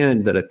very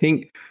end that I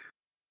think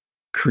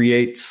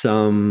creates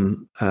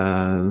some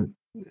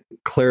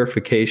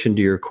clarification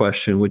to your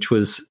question, which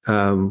was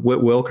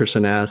Whit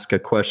Wilkerson asked a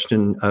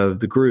question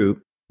of the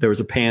group. There was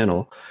a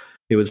panel.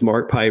 It was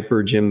Mark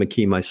Piper, Jim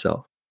McKee,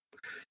 myself.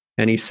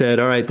 And he said,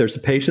 all right, there's a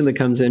patient that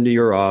comes into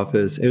your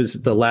office. It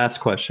was the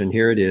last question.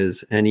 Here it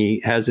is. And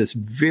he has this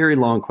very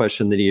long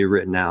question that he had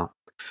written out.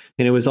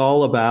 And it was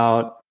all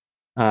about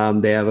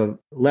They have a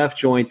left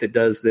joint that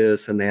does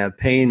this, and they have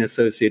pain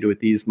associated with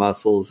these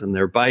muscles, and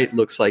their bite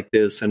looks like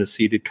this in a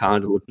seated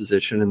condylar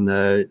position, and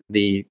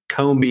the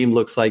cone beam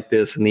looks like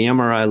this, and the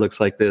MRI looks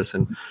like this,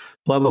 and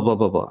blah, blah, blah,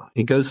 blah, blah.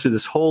 He goes through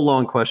this whole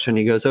long question.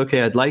 He goes,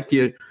 okay, I'd like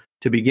you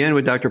to begin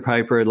with Dr.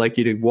 Piper. I'd like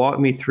you to walk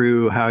me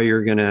through how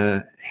you're going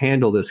to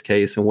handle this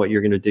case and what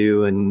you're going to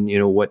do, and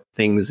what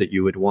things that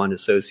you would want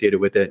associated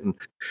with it.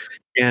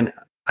 And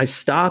I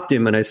stopped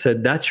him and I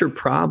said, that's your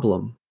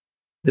problem.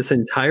 This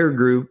entire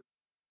group,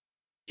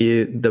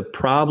 the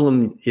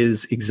problem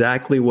is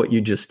exactly what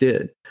you just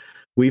did.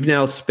 We've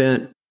now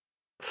spent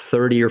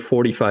 30 or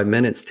 45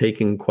 minutes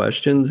taking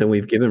questions, and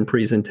we've given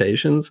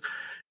presentations,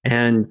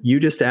 and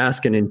you just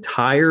ask an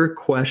entire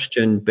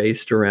question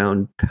based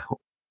around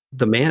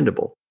the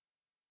mandible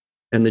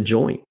and the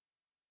joint.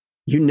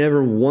 You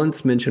never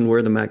once mentioned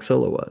where the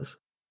maxilla was.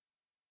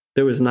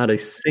 There was not a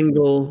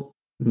single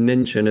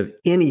mention of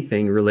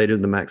anything related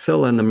to the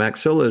maxilla, and the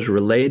maxilla is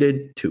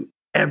related to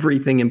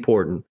everything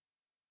important,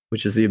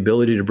 which is the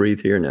ability to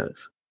breathe through your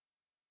nose.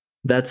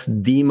 That's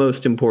the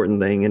most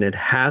important thing, and it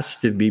has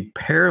to be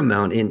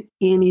paramount in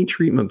any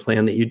treatment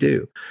plan that you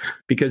do.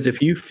 Because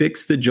if you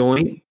fix the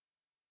joint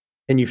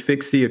and you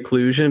fix the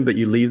occlusion, but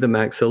you leave the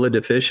maxilla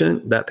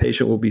deficient, that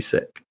patient will be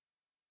sick.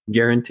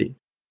 Guaranteed.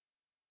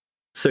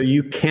 So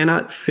you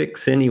cannot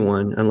fix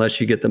anyone unless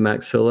you get the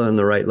maxilla in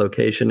the right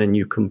location, and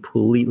you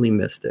completely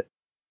missed it.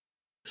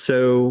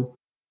 So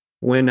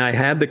when I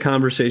had the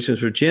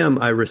conversations with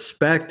Jim, I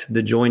respect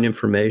the joint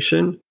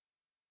information,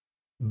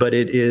 but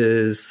it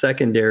is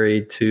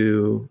secondary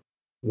to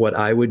what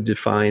I would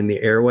define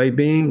the airway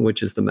being,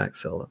 which is the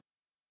maxilla.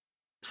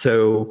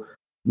 So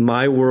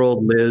my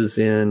world lives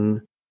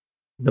in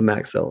the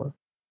maxilla.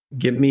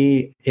 Give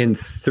me in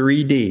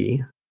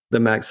 3D the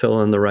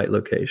maxilla in the right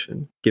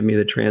location. Give me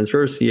the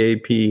transverse, the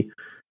AP,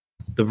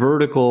 the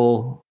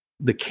vertical,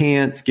 the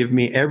cants. Give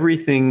me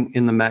everything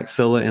in the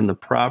maxilla in the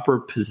proper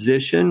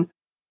position.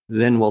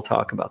 Then we'll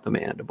talk about the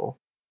mandible.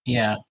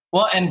 Yeah.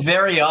 Well, and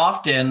very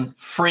often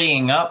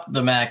freeing up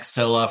the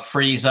maxilla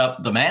frees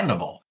up the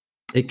mandible.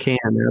 It can,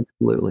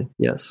 absolutely.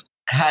 Yes.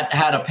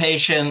 Had a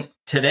patient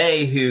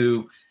today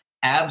who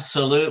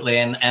absolutely,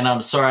 and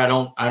I'm sorry,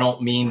 I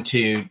don't mean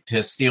to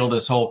steal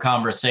this whole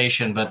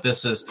conversation, but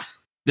this is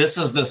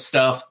the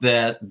stuff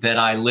that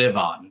I live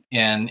on.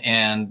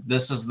 And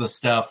this is the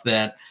stuff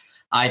that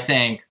I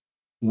think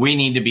we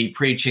need to be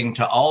preaching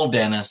to all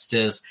dentists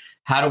is,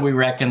 how do we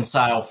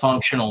reconcile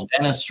functional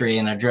dentistry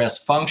and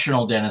address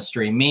functional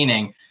dentistry,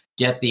 meaning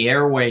get the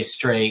airway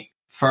straight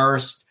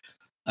first,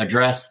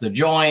 address the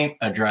joint,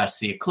 address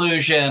the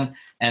occlusion,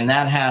 and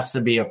that has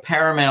to be of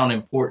paramount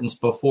importance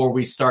before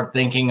we start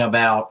thinking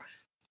about,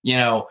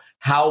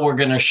 how we're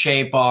going to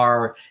shape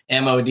our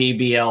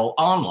MODBL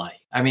onlay.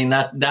 I mean,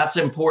 that's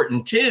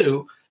important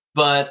too,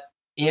 but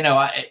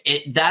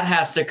that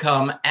has to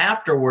come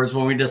afterwards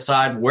when we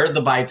decide where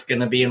the bite's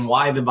going to be and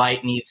why the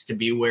bite needs to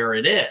be where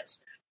it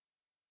is.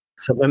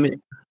 So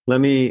let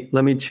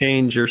me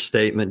change your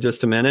statement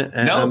just a minute.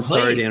 And I'm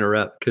sorry to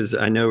interrupt because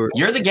I know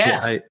you're the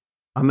guest.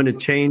 I'm going to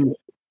change.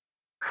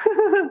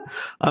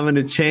 I'm going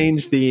to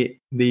change the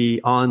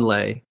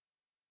onlay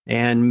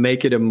and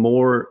make it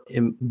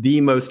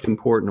the most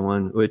important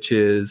one, which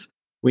is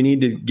we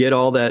need to get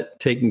all that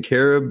taken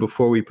care of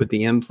before we put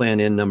the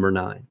implant in number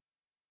 9.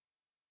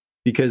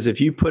 Because if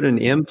you put an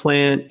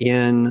implant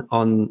in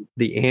on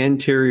the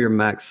anterior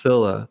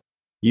maxilla,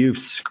 you've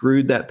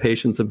screwed that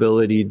patient's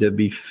ability to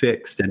be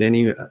fixed at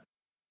any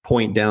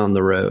point down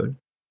the road.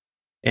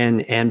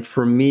 And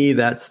for me,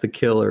 that's the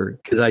killer,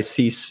 because I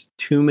see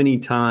too many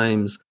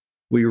times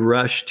we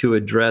rush to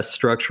address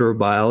structural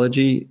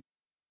biology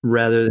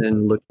rather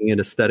than looking at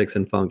aesthetics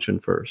and function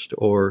first,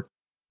 or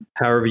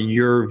however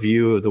your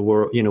view of the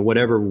world,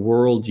 whatever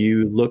world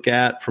you look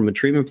at from a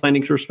treatment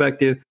planning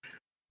perspective,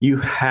 you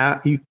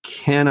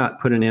cannot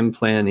put an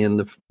implant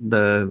in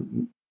the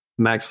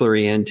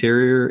maxillary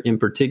anterior in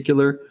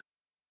particular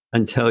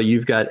until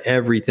you've got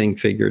everything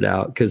figured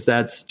out, because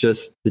that's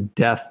just the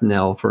death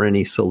knell for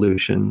any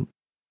solution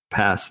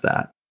past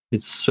that.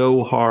 It's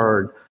so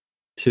hard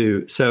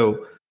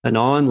so an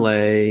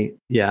onlay,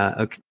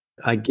 yeah,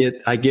 I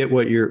get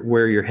where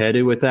you're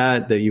headed with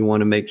that you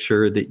want to make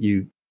sure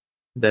that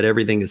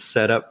everything is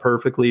set up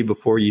perfectly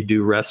before you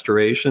do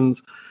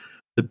restorations.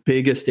 The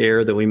biggest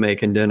error that we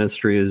make in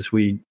dentistry is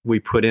we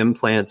put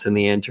implants in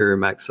the anterior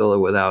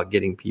maxilla without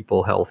getting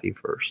people healthy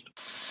first.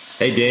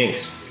 Hey,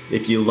 Dinks,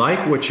 if you like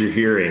what you're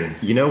hearing,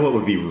 you know what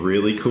would be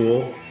really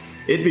cool?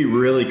 It'd be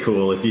really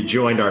cool if you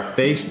joined our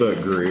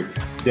Facebook group,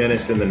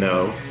 Dentist in the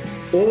Know,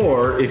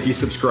 or if you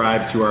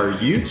subscribe to our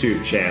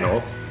YouTube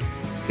channel,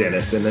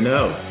 Dentist in the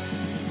Know.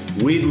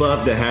 We'd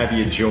love to have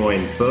you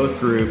join both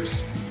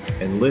groups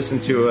and listen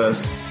to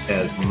us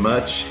as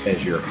much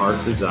as your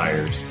heart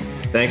desires.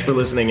 Thanks for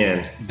listening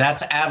in.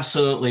 That's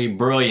absolutely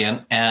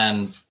brilliant.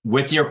 And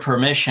with your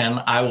permission,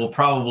 I will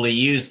probably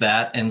use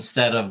that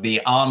instead of the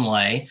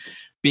onlay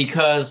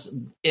because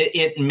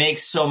it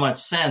makes so much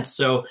sense.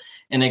 So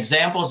an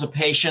example is a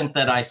patient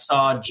that I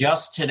saw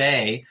just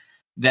today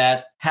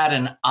that had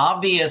an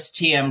obvious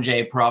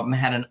TMJ problem,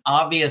 had an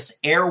obvious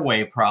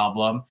airway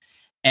problem,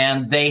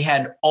 and they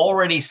had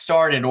already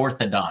started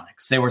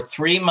orthodontics. They were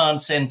 3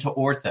 months into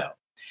ortho.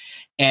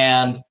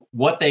 And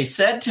what they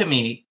said to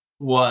me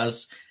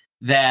was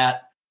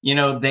that, you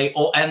know, they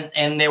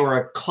were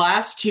a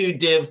class 2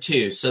 Div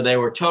 2. So they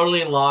were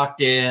totally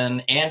locked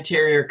in,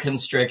 anterior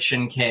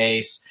constriction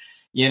case,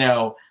 you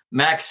know,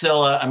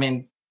 maxilla. I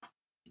mean,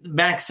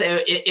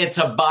 it's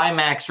a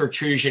bimax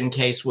protrusion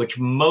case, which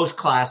most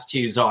class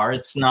 2s are.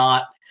 It's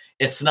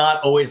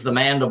not always the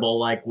mandible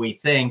like we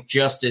think,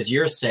 just as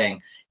you're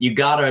saying. You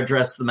got to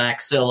address the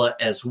maxilla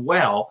as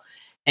well.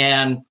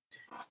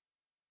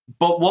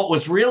 But what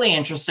was really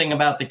interesting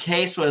about the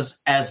case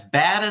was, as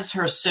bad as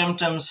her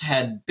symptoms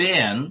had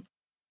been,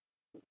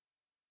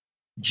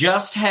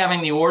 just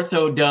having the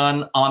ortho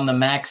done on the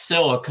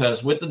maxilla,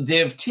 because with the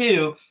Div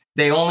 2,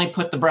 they only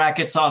put the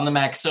brackets on the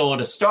maxilla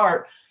to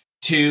start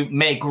to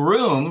make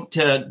room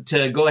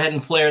to go ahead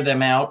and flare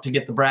them out to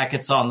get the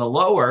brackets on the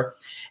lower.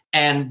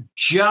 And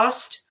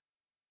just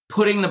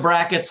putting the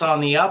brackets on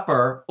the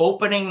upper,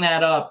 opening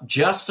that up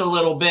just a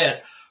little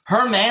bit,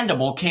 her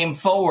mandible came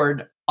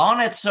forward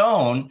on its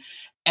own,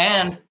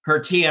 and her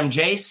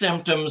TMJ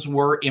symptoms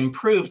were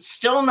improved.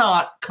 Still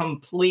not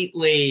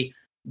completely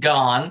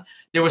gone.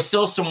 There was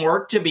still some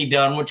work to be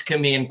done, which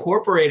can be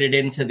incorporated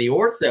into the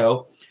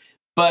ortho.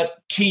 But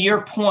to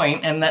your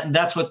point, and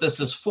that's what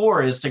this is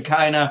for, is to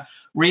kind of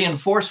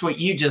reinforce what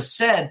you just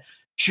said,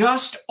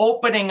 just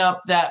opening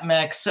up that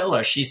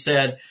maxilla. She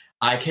said,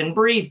 I can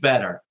breathe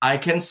better. I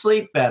can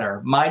sleep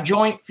better. My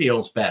joint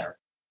feels better.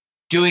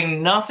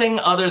 Doing nothing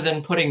other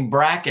than putting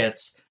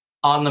brackets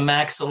on the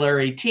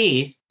maxillary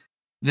teeth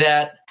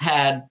that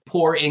had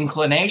poor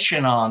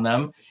inclination on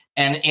them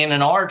and in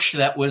an arch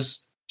that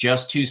was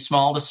just too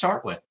small to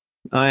start with.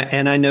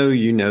 And I know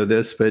you know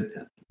this, but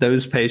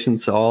those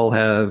patients all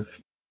have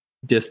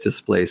disc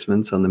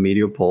displacements on the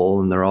medial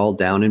pole, and they're all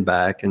down and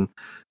back. And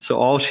so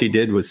all she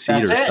did was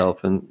seat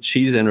herself, and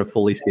she's in a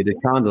fully seated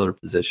condylar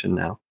position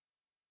now.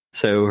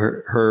 So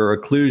her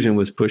occlusion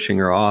was pushing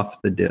her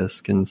off the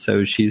disc, and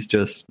so she's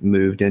just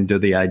moved into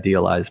the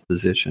idealized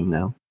position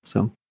now.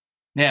 So,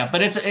 yeah,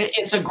 but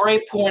it's a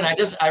great point.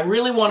 I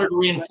really wanted to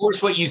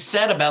reinforce what you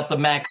said about the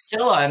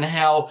maxilla and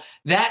how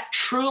that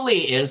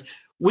truly is.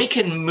 We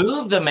can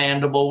move the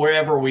mandible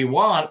wherever we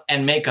want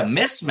and make a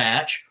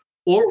mismatch,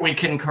 or we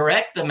can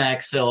correct the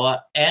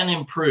maxilla and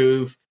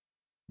improve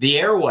the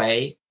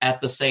airway at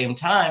the same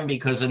time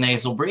because of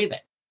nasal breathing.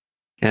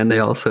 And they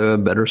also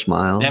have better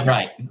smile. Yeah,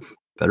 right.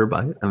 Better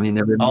bite. I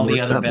mean, all the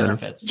other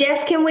benefits. Better.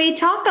 Jeff, can we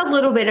talk a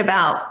little bit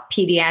about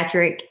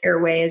pediatric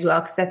airway as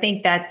well? Because I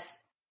think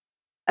that's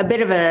a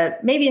bit of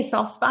maybe a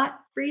soft spot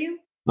for you.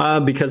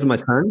 Because of my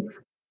son.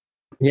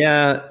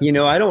 Yeah, you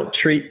know, I don't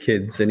treat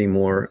kids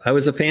anymore. I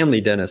was a family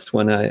dentist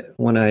when I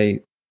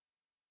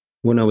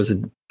was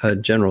a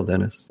general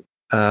dentist.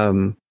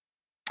 And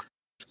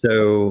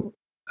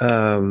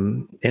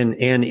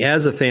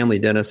as a family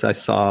dentist, I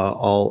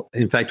saw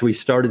in fact, we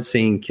started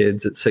seeing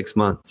kids at 6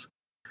 months,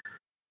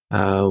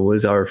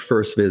 was our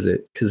first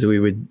visit, because we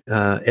would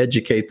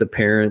educate the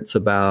parents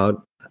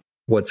about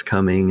what's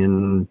coming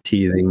and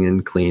teething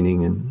and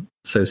cleaning. And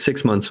so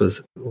 6 months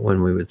was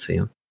when we would see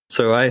them.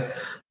 So I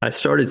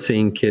started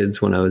seeing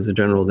kids when I was a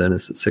general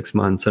dentist at 6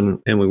 months, and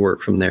we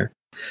worked from there.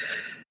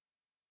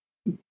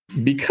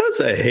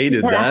 Because I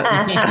hated that,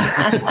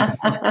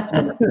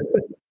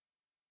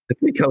 I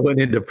think I went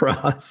into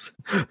pros.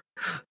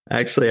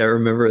 Actually, I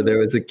remember there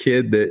was a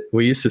kid that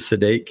we used to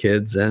sedate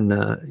kids, and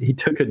he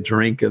took a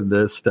drink of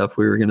the stuff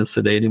we were going to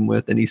sedate him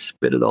with, and he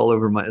spit it all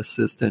over my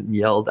assistant and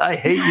yelled, "I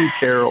hate you,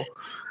 Carol."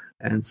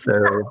 And so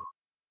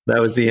that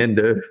was the end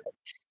of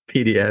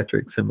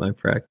pediatrics in my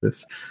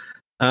practice.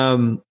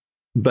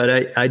 But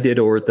I did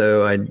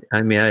ortho.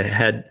 I mean, I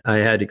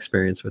had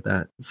experience with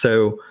that.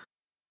 So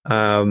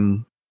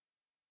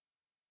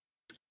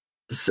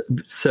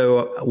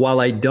while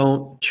I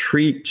don't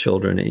treat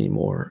children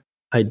anymore,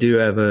 I do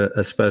have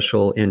a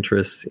special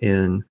interest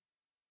in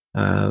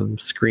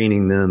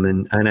screening them,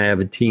 and I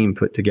have a team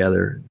put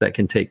together that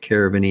can take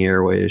care of any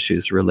airway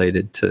issues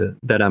related to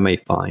that I may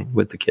find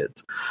with the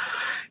kids.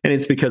 And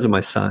it's because of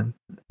my son.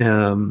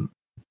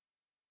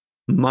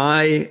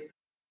 My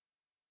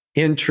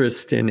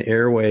interest in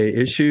airway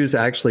issues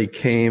actually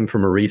came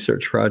from a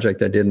research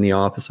project I did in the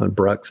office on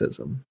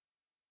bruxism.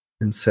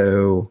 And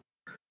so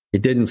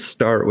it didn't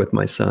start with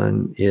my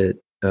son. It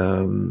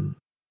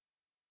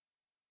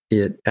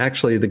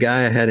actually, the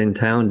guy I had in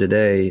town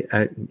today,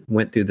 I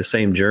went through the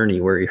same journey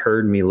where he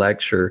heard me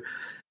lecture,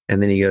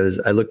 and then he goes,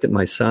 I looked at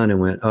my son and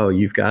went, "Oh,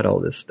 you've got all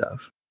this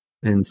stuff."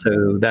 And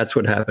so that's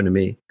what happened to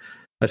me.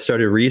 I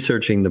started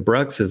researching the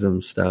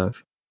bruxism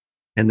stuff,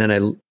 and then I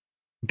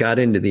got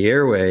into the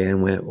airway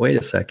and went, wait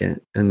a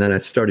second. And then I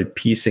started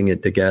piecing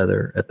it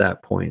together at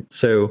that point.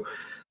 So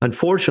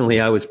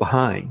unfortunately, I was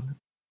behind.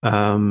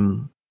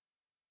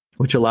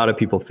 Which a lot of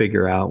people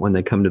figure out when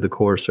they come to the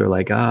course. They're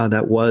like,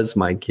 that was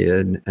my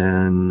kid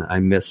and I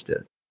missed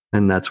it.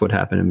 And that's what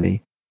happened to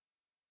me.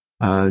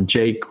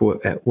 Jake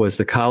was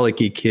the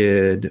colicky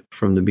kid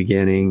from the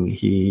beginning.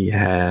 He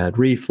had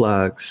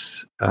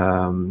reflux.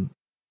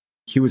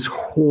 He was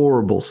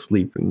horrible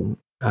sleeping.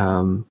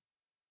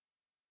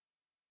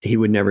 He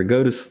would never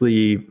go to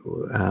sleep.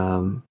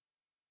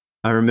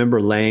 I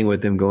remember laying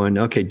with him going,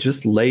 okay,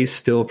 just lay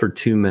still for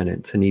 2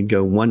 minutes. And he'd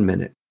go 1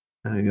 minute.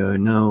 I go,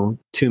 no,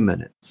 2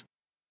 minutes.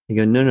 He'd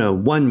go, no,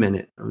 1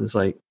 minute. I was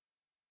like,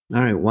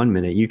 all right, 1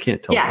 minute. You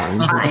can't tell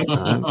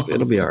time.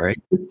 It'll be all right.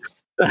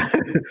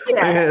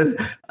 I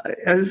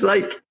was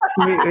like,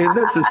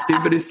 that's the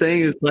stupidest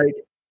thing. It's like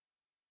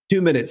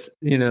 2 minutes,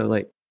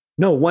 like,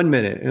 no, 1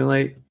 minute. And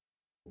like,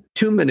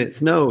 2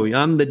 minutes. No,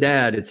 I'm the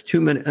dad. It's 2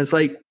 minutes. It's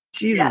like,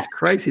 Jesus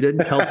Christ, he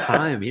didn't tell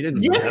time. He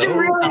didn't just know a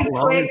really how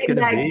long quick it's going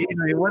to be. I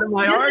mean, what am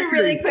I just arguing a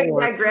really quick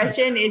for?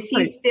 digression. Is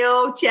he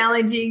still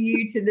challenging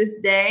you to this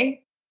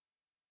day?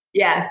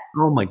 Yeah.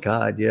 Oh my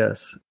God,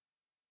 yes.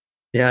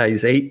 Yeah,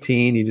 he's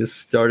 18. He just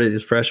started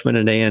his freshman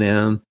at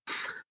A&M.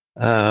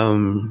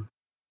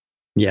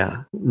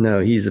 Yeah, no,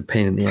 he's a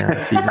pain in the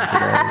ass even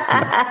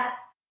today.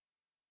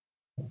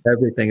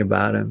 Everything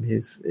about him.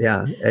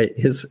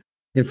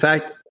 In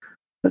fact,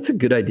 that's a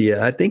good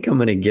idea. I think I'm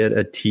going to get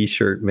a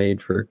T-shirt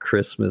made for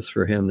Christmas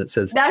for him that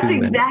says that's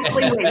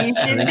exactly what you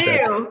should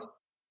do.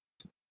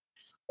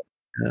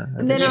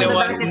 And then you know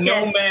what?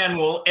 No man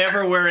will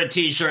ever wear a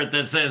T-shirt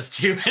that says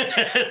 2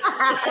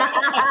 minutes.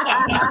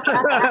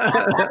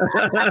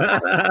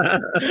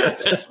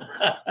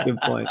 Good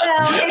point.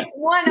 Well, it's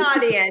one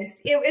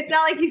audience. It's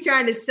not like he's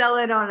trying to sell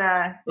it on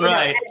a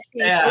web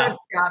shop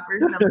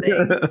or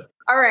something.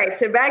 All right,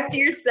 so back to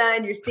your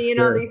son. You're seeing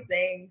all these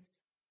things.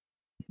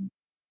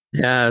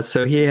 Yeah,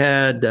 so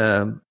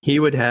he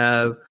would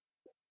have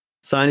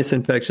sinus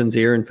infections,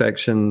 ear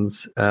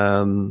infections.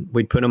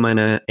 We'd put him on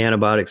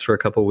antibiotics for a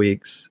couple of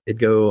weeks.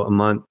 It'd go a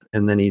month,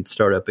 and then he'd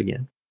start up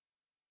again.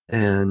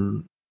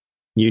 And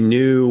you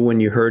knew when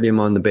you heard him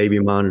on the baby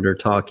monitor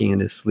talking in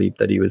his sleep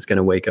that he was going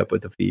to wake up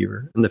with a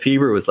fever. And the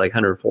fever was like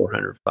 104,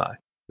 105. It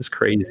was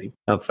crazy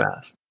how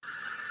fast.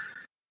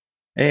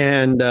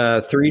 And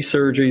 3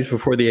 surgeries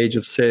before the age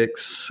of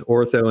 6,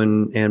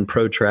 ortho and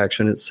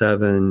protraction at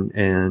 7,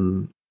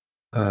 and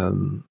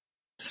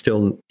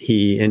still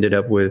he ended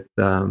up with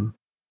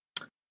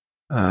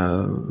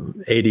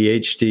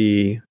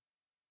ADHD,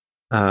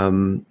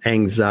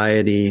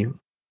 anxiety,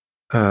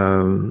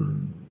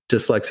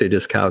 dyslexia,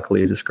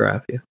 dyscalculia,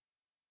 dysgraphia.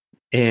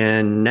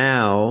 And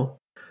now,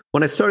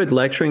 when I started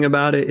lecturing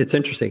about it, it's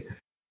interesting.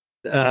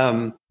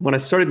 When I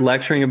started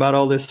lecturing about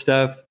all this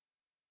stuff,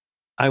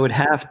 I would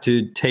have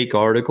to take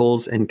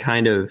articles and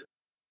kind of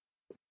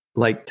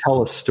like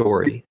tell a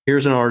story.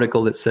 Here's an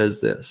article that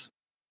says this.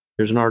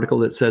 Here's an article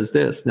that says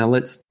this. Now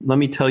let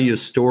me tell you a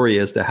story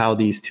as to how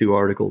these 2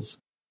 articles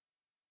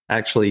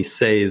actually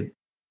say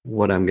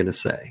what I'm going to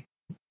say.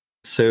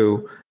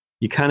 So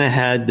you kind of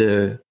had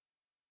to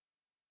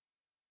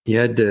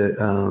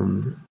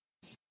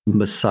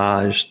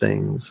massage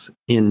things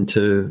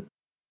into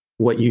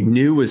what you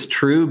knew was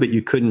true, but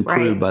you couldn't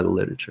prove by the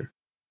literature.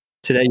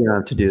 Today, you don't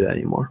have to do that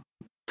anymore.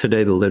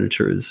 Today, the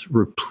literature is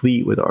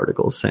replete with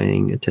articles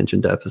saying attention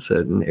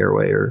deficit and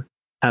airway are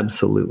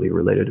absolutely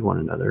related to one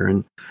another.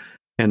 And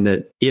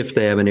that if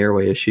they have an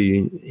airway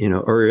issue,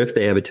 or if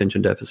they have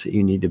attention deficit,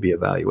 you need to be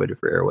evaluated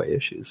for airway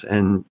issues.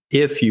 And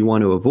if you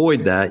want to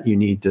avoid that, you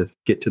need to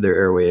get to their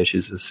airway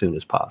issues as soon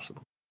as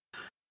possible.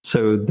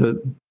 So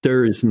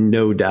there is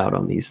no doubt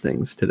on these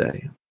things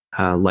today,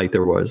 like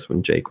there was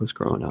when Jake was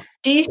growing up.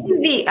 Do you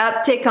see the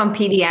uptick on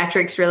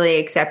pediatrics really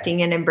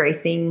accepting and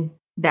embracing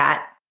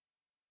that?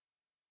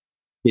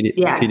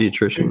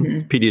 Pediatrician?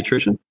 Mm-hmm.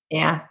 Pediatrician?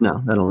 Yeah.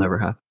 No, that'll never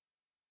happen.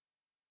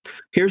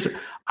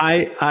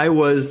 I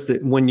was,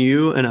 when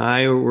you and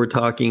I were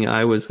talking,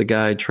 I was the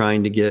guy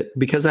trying to get,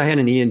 because I had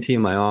an ENT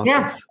in my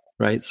office,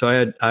 right?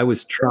 So I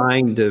was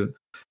trying to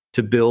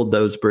build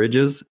those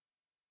bridges.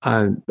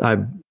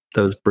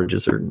 Those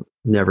bridges are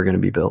never going to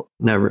be built.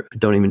 Never.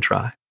 Don't even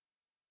try.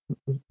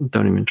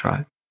 Don't even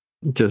try.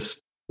 Just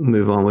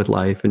move on with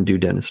life and do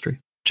dentistry.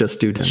 Just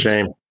do dentistry.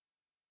 Shame.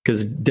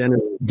 Because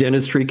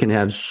dentistry can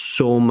have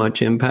so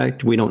much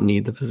impact. We don't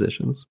need the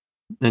physicians.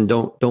 And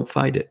don't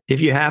fight it.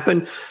 If you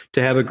happen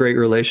to have a great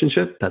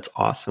relationship, that's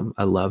awesome.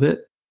 I love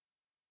it.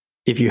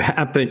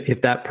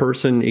 If that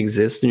person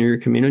exists in your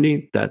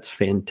community, that's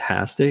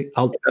fantastic.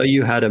 I'll tell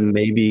you how to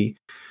maybe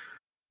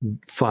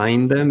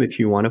find them if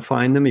you want to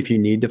find them, if you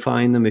need to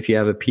find them. If you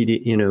have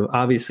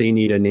obviously you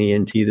need an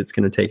ENT that's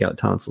going to take out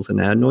tonsils and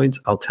adenoids.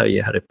 I'll tell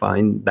you how to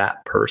find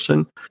that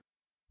person,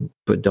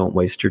 but don't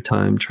waste your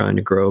time trying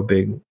to grow a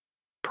big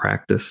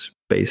practice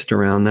based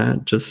around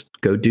that. Just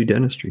go do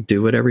dentistry.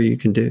 Do whatever you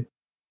can do.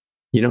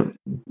 No.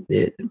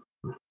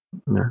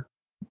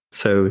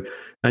 So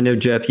I know,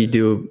 Jeff, you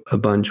do a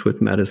bunch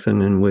with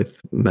medicine and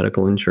with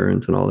medical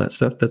insurance and all that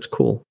stuff. That's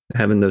cool,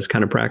 having those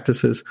kind of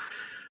practices.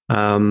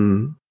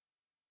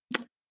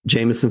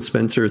 Jameson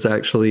Spencer is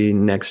actually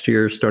next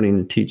year starting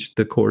to teach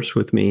the course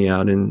with me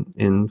out in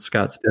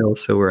Scottsdale.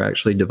 So we're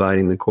actually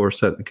dividing the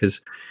course up,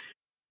 because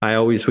I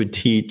always would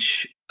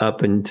teach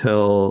up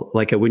until,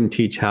 like, I wouldn't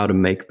teach how to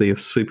make the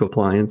sleep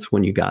appliance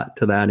when you got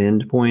to that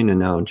end point. And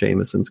now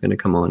Jamison's going to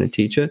come on and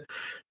teach it.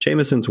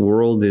 Jamison's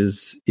world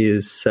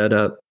is set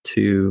up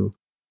to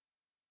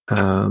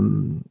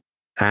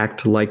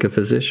act like a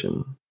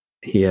physician.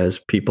 He has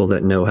people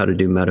that know how to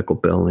do medical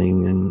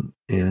billing, and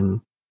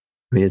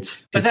I mean,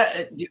 But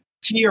that,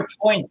 to your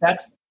point,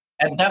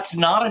 that's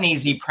not an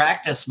easy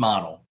practice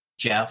model,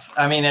 Jeff.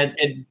 I mean,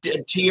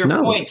 to your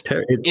point,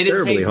 it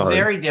is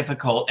very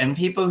difficult. And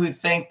people who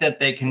think that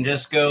they can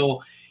just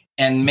go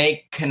and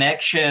make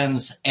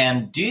connections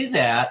and do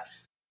that,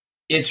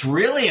 it's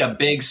really a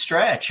big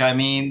stretch. I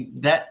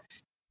mean,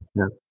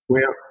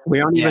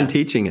 we aren't even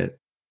teaching it.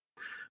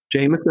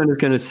 Jamison is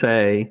going to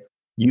say,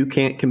 "You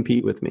can't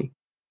compete with me."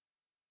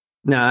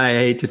 Now, I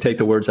hate to take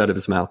the words out of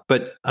his mouth,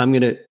 but I'm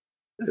going to.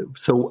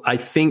 So I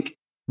think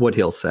what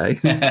he'll say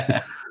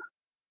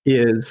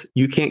is,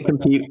 "You can't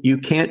compete. You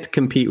can't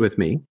compete with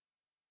me.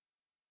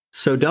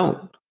 So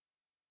don't.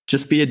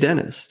 Just be a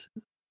dentist."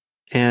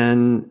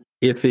 And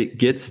if it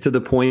gets to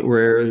the point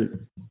where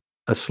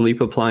a sleep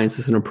appliance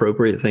is an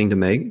appropriate thing to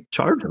make,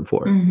 charge them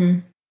for it. Mm-hmm.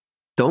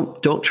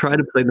 Don't try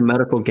to play the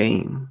medical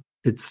game.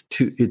 It's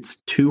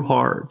too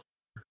hard.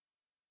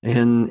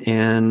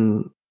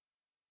 And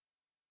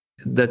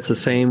that's the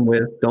same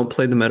with, don't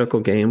play the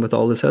medical game with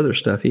all this other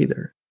stuff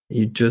either.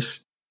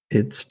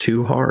 It's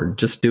too hard.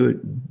 Just do it.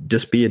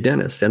 Just be a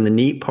dentist. And the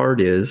neat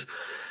part is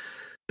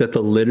that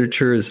the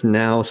literature is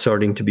now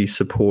starting to be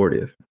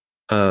supportive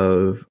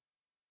of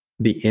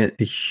the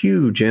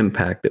huge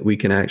impact that we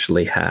can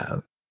actually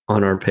have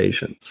on our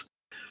patients.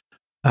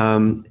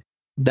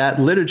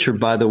 That literature,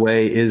 by the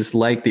way, is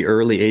like the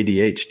early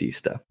ADHD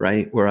stuff,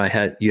 right?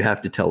 Where you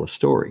have to tell a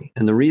story.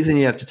 And the reason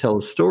you have to tell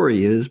a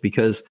story is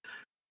because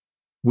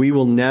we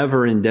will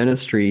never in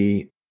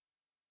dentistry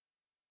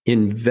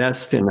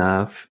invest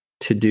enough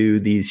to do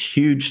these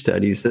huge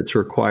studies that's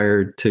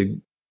required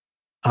to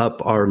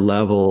up our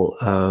level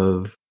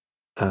of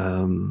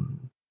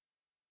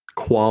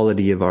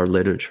quality of our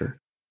literature.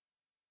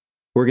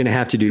 We're going to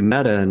have to do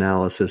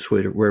meta-analysis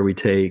where we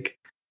take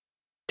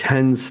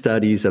 10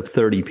 studies of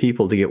 30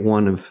 people to get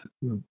one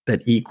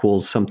that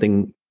equals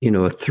something,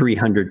 a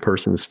 300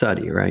 person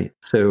study, right?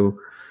 So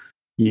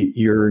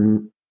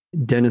your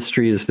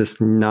dentistry is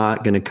just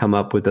not going to come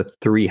up with a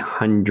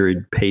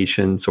 300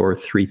 patients or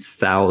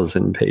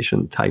 3,000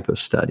 patient type of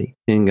study.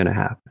 Ain't going to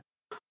happen.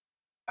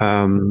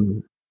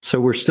 So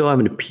we're still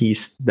having to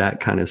piece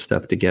that kind of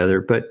stuff together.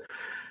 But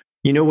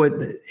you know what?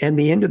 At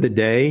the end of the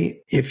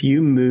day, if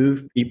you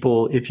move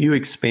people, if you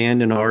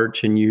expand an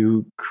arch and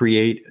you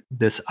create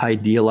this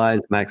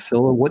idealized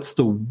maxilla, what's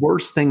the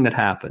worst thing that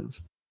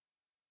happens?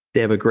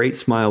 They have a great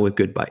smile with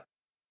good bite.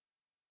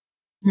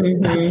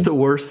 Mm-hmm. That's the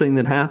worst thing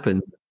that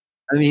happens.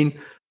 I mean,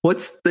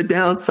 what's the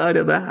downside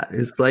of that?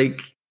 It's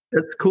like,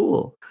 that's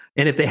cool.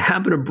 And if they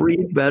happen to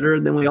breathe better,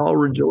 then we all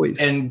rejoice.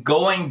 And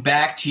going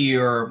back to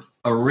your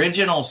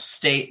original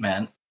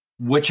statement,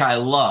 which I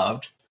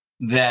loved,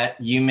 that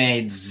you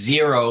made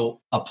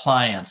 0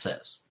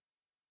 appliances.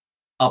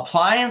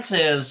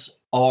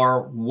 Appliances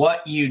are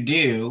what you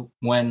do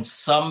when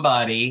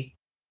somebody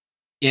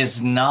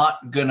is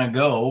not going to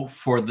go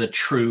for the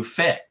true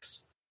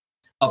fix.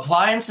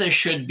 Appliances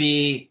should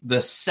be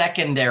the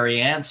secondary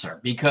answer,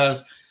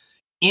 because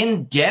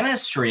in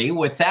dentistry,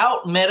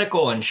 without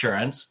medical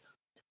insurance,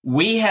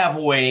 we have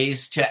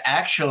ways to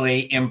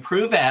actually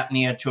improve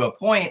apnea to a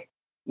point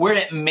where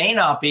it may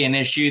not be an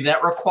issue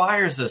that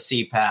requires a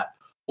CPAP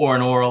or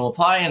an oral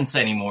appliance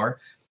anymore.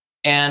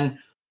 And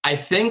I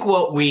think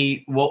what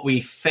we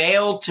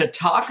failed to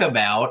talk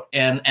about,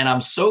 and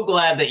I'm so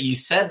glad that you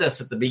said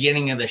this at the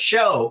beginning of the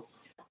show,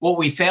 what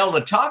we failed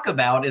to talk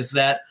about is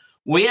that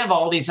we have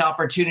all these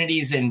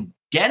opportunities in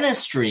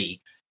dentistry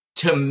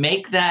to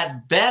make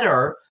that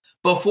better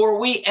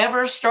before we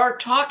ever start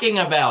talking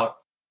about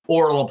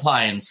oral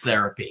appliance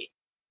therapy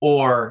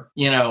or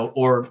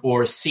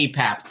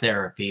CPAP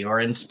therapy or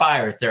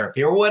Inspire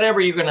therapy or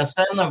whatever you're going to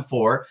send them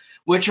for,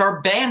 which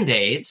are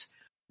Band-Aids,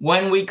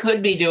 when we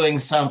could be doing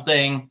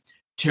something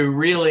to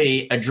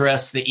really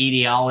address the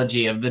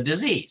etiology of the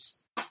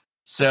disease.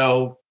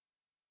 So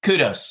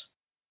kudos.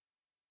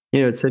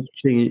 It's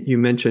interesting you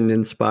mentioned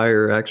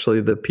Inspire. Actually,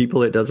 the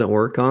people it doesn't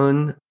work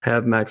on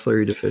have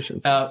maxillary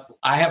deficiency.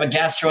 I have a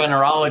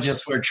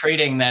gastroenterologist we're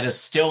treating that is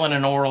still in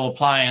an oral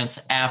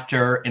appliance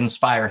after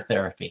Inspire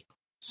therapy.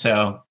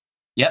 So,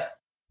 yep.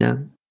 Yeah.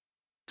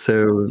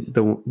 So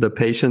the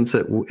patients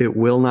that it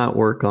will not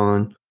work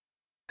on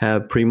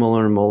have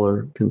premolar and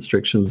molar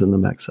constrictions in the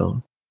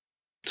maxilla.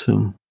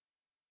 So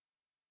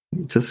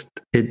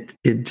it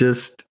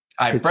just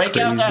All right, break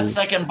out that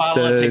second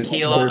bottle of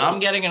tequila. I'm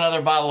getting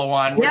another bottle of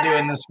wine. We're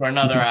doing this for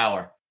another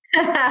hour.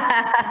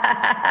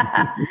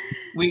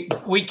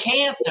 We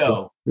can't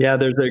though. Yeah,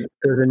 there's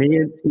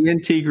an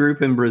ENT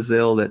group in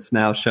Brazil that's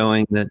now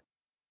showing that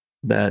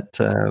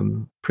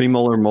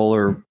premolar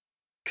molar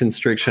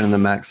constriction in the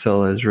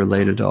maxilla is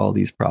related to all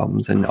these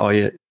problems, and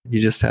you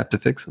just have to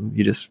fix them.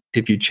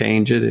 If you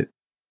change it,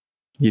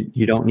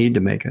 you don't need to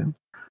make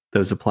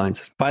those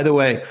appliances. By the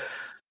way,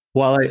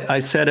 While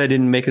I said I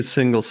didn't make a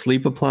single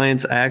sleep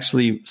appliance, I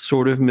actually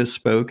sort of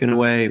misspoke in a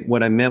way.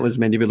 What I meant was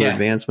mandibular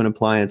advancement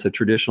appliance, a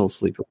traditional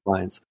sleep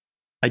appliance.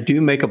 I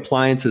do make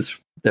appliances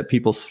that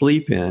people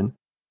sleep in,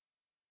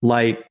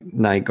 like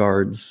night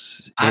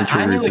guards,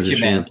 anterior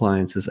positioning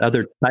appliances,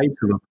 other types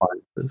of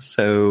appliances.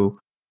 So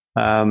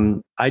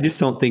I just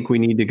don't think we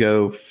need to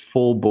go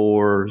full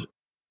bore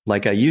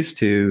like I used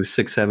to,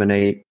 6, 7,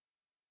 8,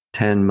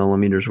 10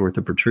 millimeters worth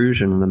of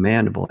protrusion in the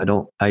mandible.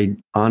 I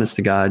honest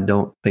to God,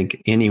 don't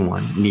think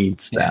anyone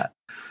needs that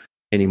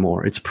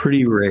anymore. It's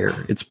pretty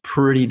rare. It's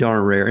pretty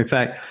darn rare. In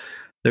fact,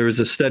 there was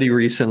a study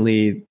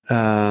recently,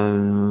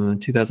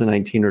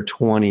 2019 or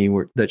 20,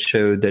 that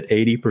showed that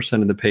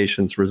 80% of the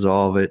patients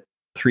resolve at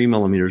 3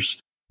 millimeters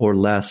or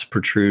less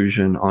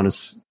protrusion on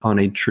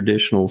a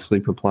traditional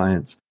sleep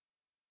appliance.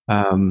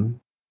 And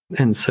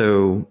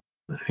so,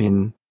 I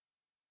mean,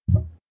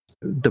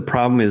 the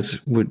problem is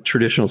with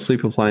traditional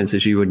sleep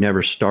appliances, you would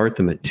never start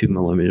them at 2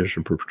 millimeters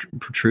of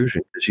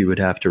protrusion because you would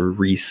have to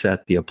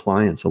reset the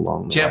appliance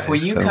along the Jeff, way.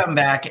 will you come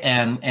back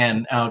and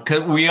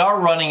because we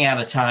are running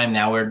out of time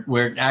now.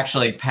 We're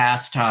actually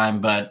past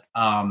time, but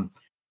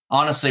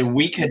honestly,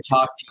 we could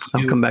talk to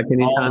you. I'll come back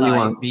anytime you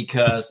want,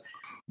 because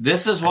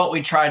this is what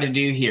we try to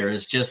do here: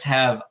 is just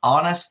have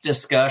honest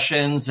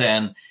discussions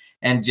and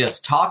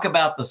just talk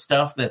about the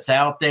stuff that's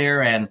out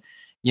there. And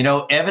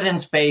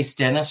evidence-based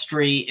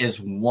dentistry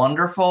is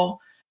wonderful,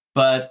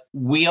 but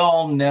we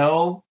all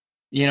know,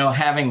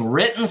 having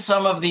written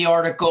some of the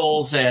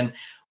articles, and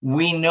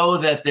we know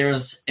that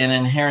there's an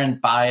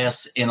inherent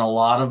bias in a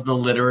lot of the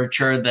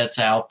literature that's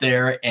out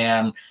there.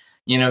 And,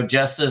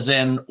 just as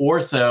in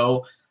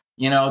ortho,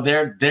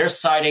 they're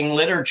citing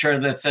literature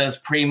that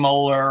says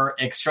premolar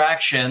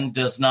extraction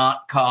does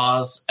not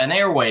cause an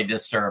airway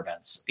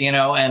disturbance,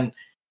 and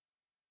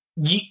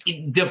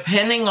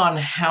depending on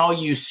how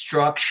you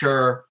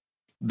structure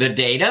the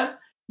data,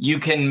 you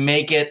can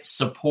make it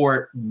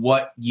support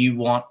what you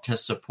want to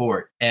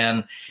support.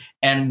 And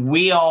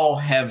we all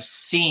have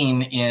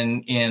seen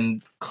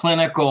in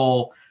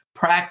clinical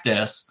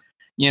practice,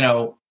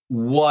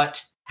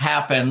 what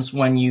happens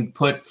when you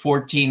put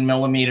 14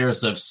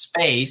 millimeters of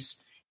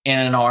space in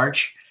an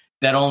arch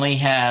that only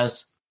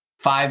has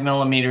 5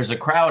 millimeters of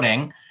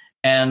crowding,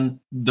 and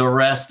the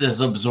rest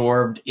is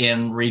absorbed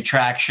in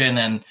retraction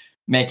and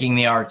making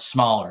the arch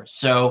smaller.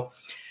 So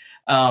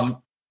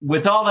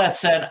with all that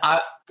said,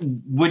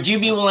 would you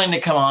be willing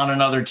to come on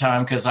another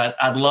time? Because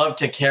I'd love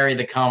to carry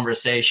the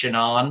conversation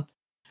on.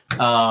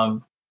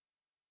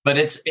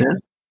 But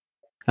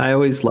I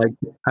always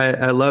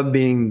I love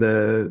being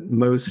the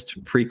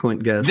most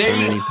frequent guest on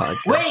any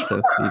podcast. Wait,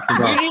 so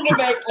we need to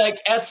make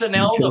like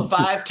SNL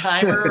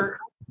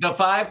the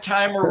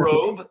 5-timer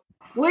robe.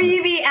 Will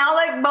you be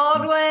Alec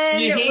Baldwin?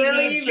 He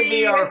needs to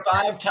be our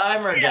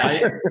 5-timer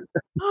guy.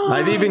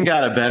 I've even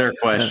got a better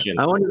question.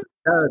 I want to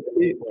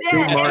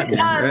Martin,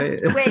 right?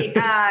 Wait,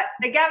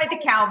 the guy with the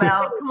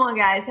cowbell. Come on,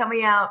 guys, help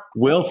me out.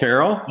 Will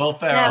Ferrell?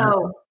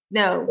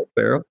 No.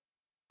 Ferrell?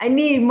 I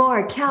need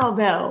more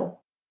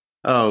cowbell.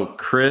 Oh,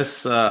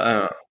 Chris. He was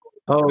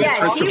on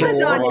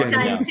the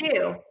time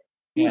too.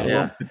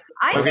 Yeah.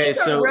 Okay,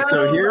 so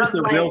here's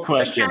the real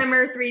question: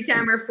 2-timer,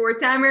 3-timer,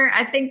 4-timer.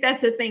 I think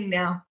that's a thing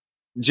now.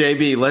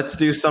 JB, let's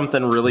do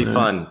something really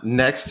fun.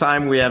 Next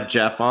time we have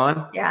Jeff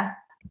on,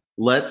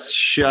 let's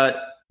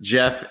shut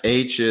Jeff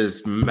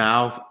H's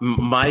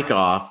mic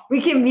off.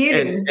 We can mute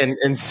him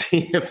and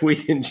see if we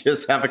can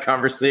just have a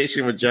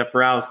conversation with Jeff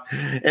Rouse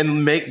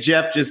and make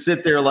Jeff just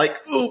sit there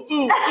like, ooh,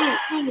 ooh,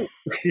 ooh, ooh.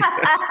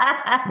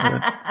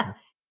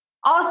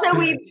 Also,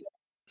 we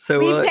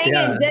pay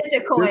in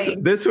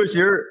DentaCoin. This was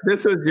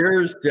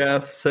yours,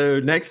 Jeff. So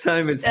next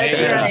time it's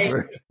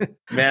right.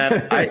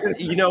 Man,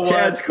 you know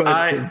what?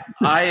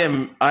 I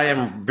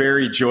am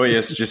very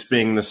joyous just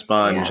being the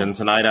sponge, and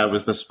tonight I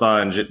was the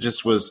sponge. It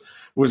just was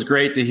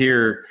great to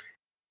hear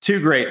two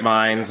great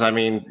minds. I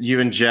mean, you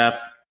and Jeff,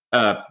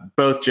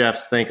 both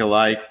Jeffs think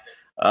alike.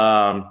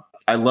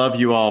 I love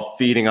you all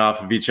feeding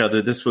off of each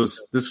other. This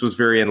was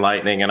very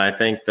enlightening, and I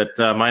think that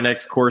my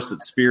next course at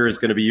Spear is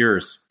going to be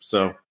yours.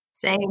 So.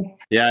 Same.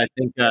 Yeah, I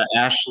think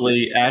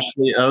Ashley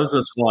owes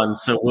us one,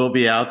 so we'll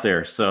be out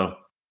there. So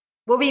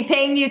we'll be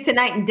paying you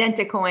tonight in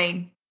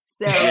DentaCoin.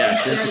 So funny.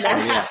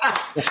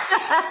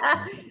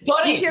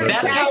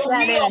 That's how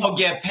we all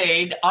get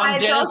paid on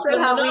Dennis in the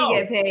Know. That's also how we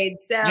get paid.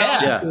 So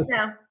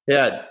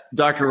yeah.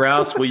 Dr.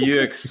 Rouse, will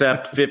you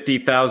accept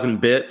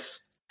 50,000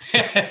 bits?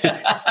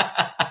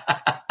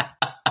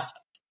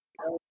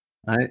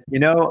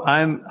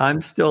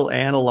 I'm still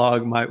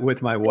analog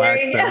with my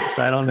wax ups.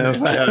 I don't know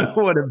if I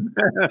would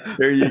have.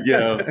 There you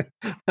go.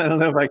 I don't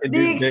know if I can.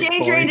 The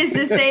exchange rate is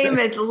the same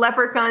as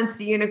leprechauns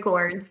to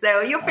unicorns,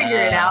 so you'll figure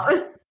it out.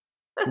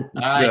 All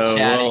right,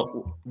 Chatty.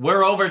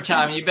 We're over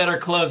time. You better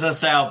close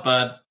us out,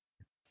 bud.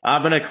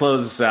 I'm going to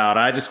close this out.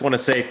 I just want to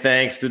say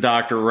thanks to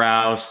Dr.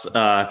 Rouse.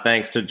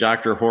 Thanks to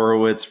Dr.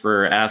 Horowitz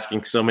for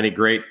asking so many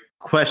great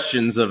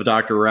questions of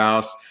Dr.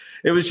 Rouse.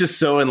 It was just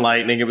so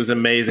enlightening. It was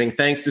amazing.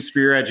 Thanks to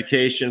Spear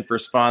Education for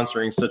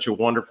sponsoring such a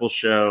wonderful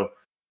show.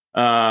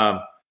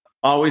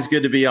 always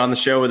good to be on the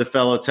show with a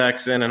fellow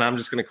Texan. And I'm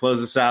just going to close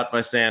this out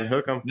by saying,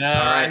 hook 'em. No,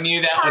 I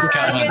knew that was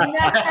coming.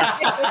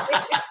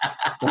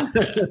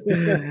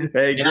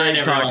 Hey,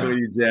 great talking with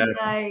you, Jeff. Good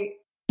night.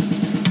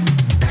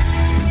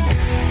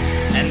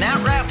 And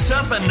that wraps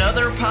up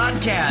another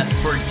podcast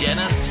for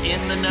Dentists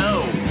in the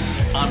Know.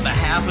 On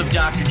behalf of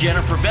Dr.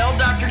 Jennifer Bell,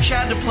 Dr.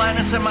 Chad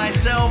Duplantis, and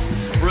myself,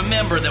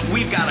 remember that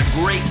we've got a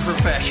great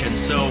profession,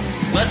 so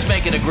let's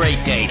make it a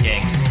great day,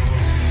 Dinks.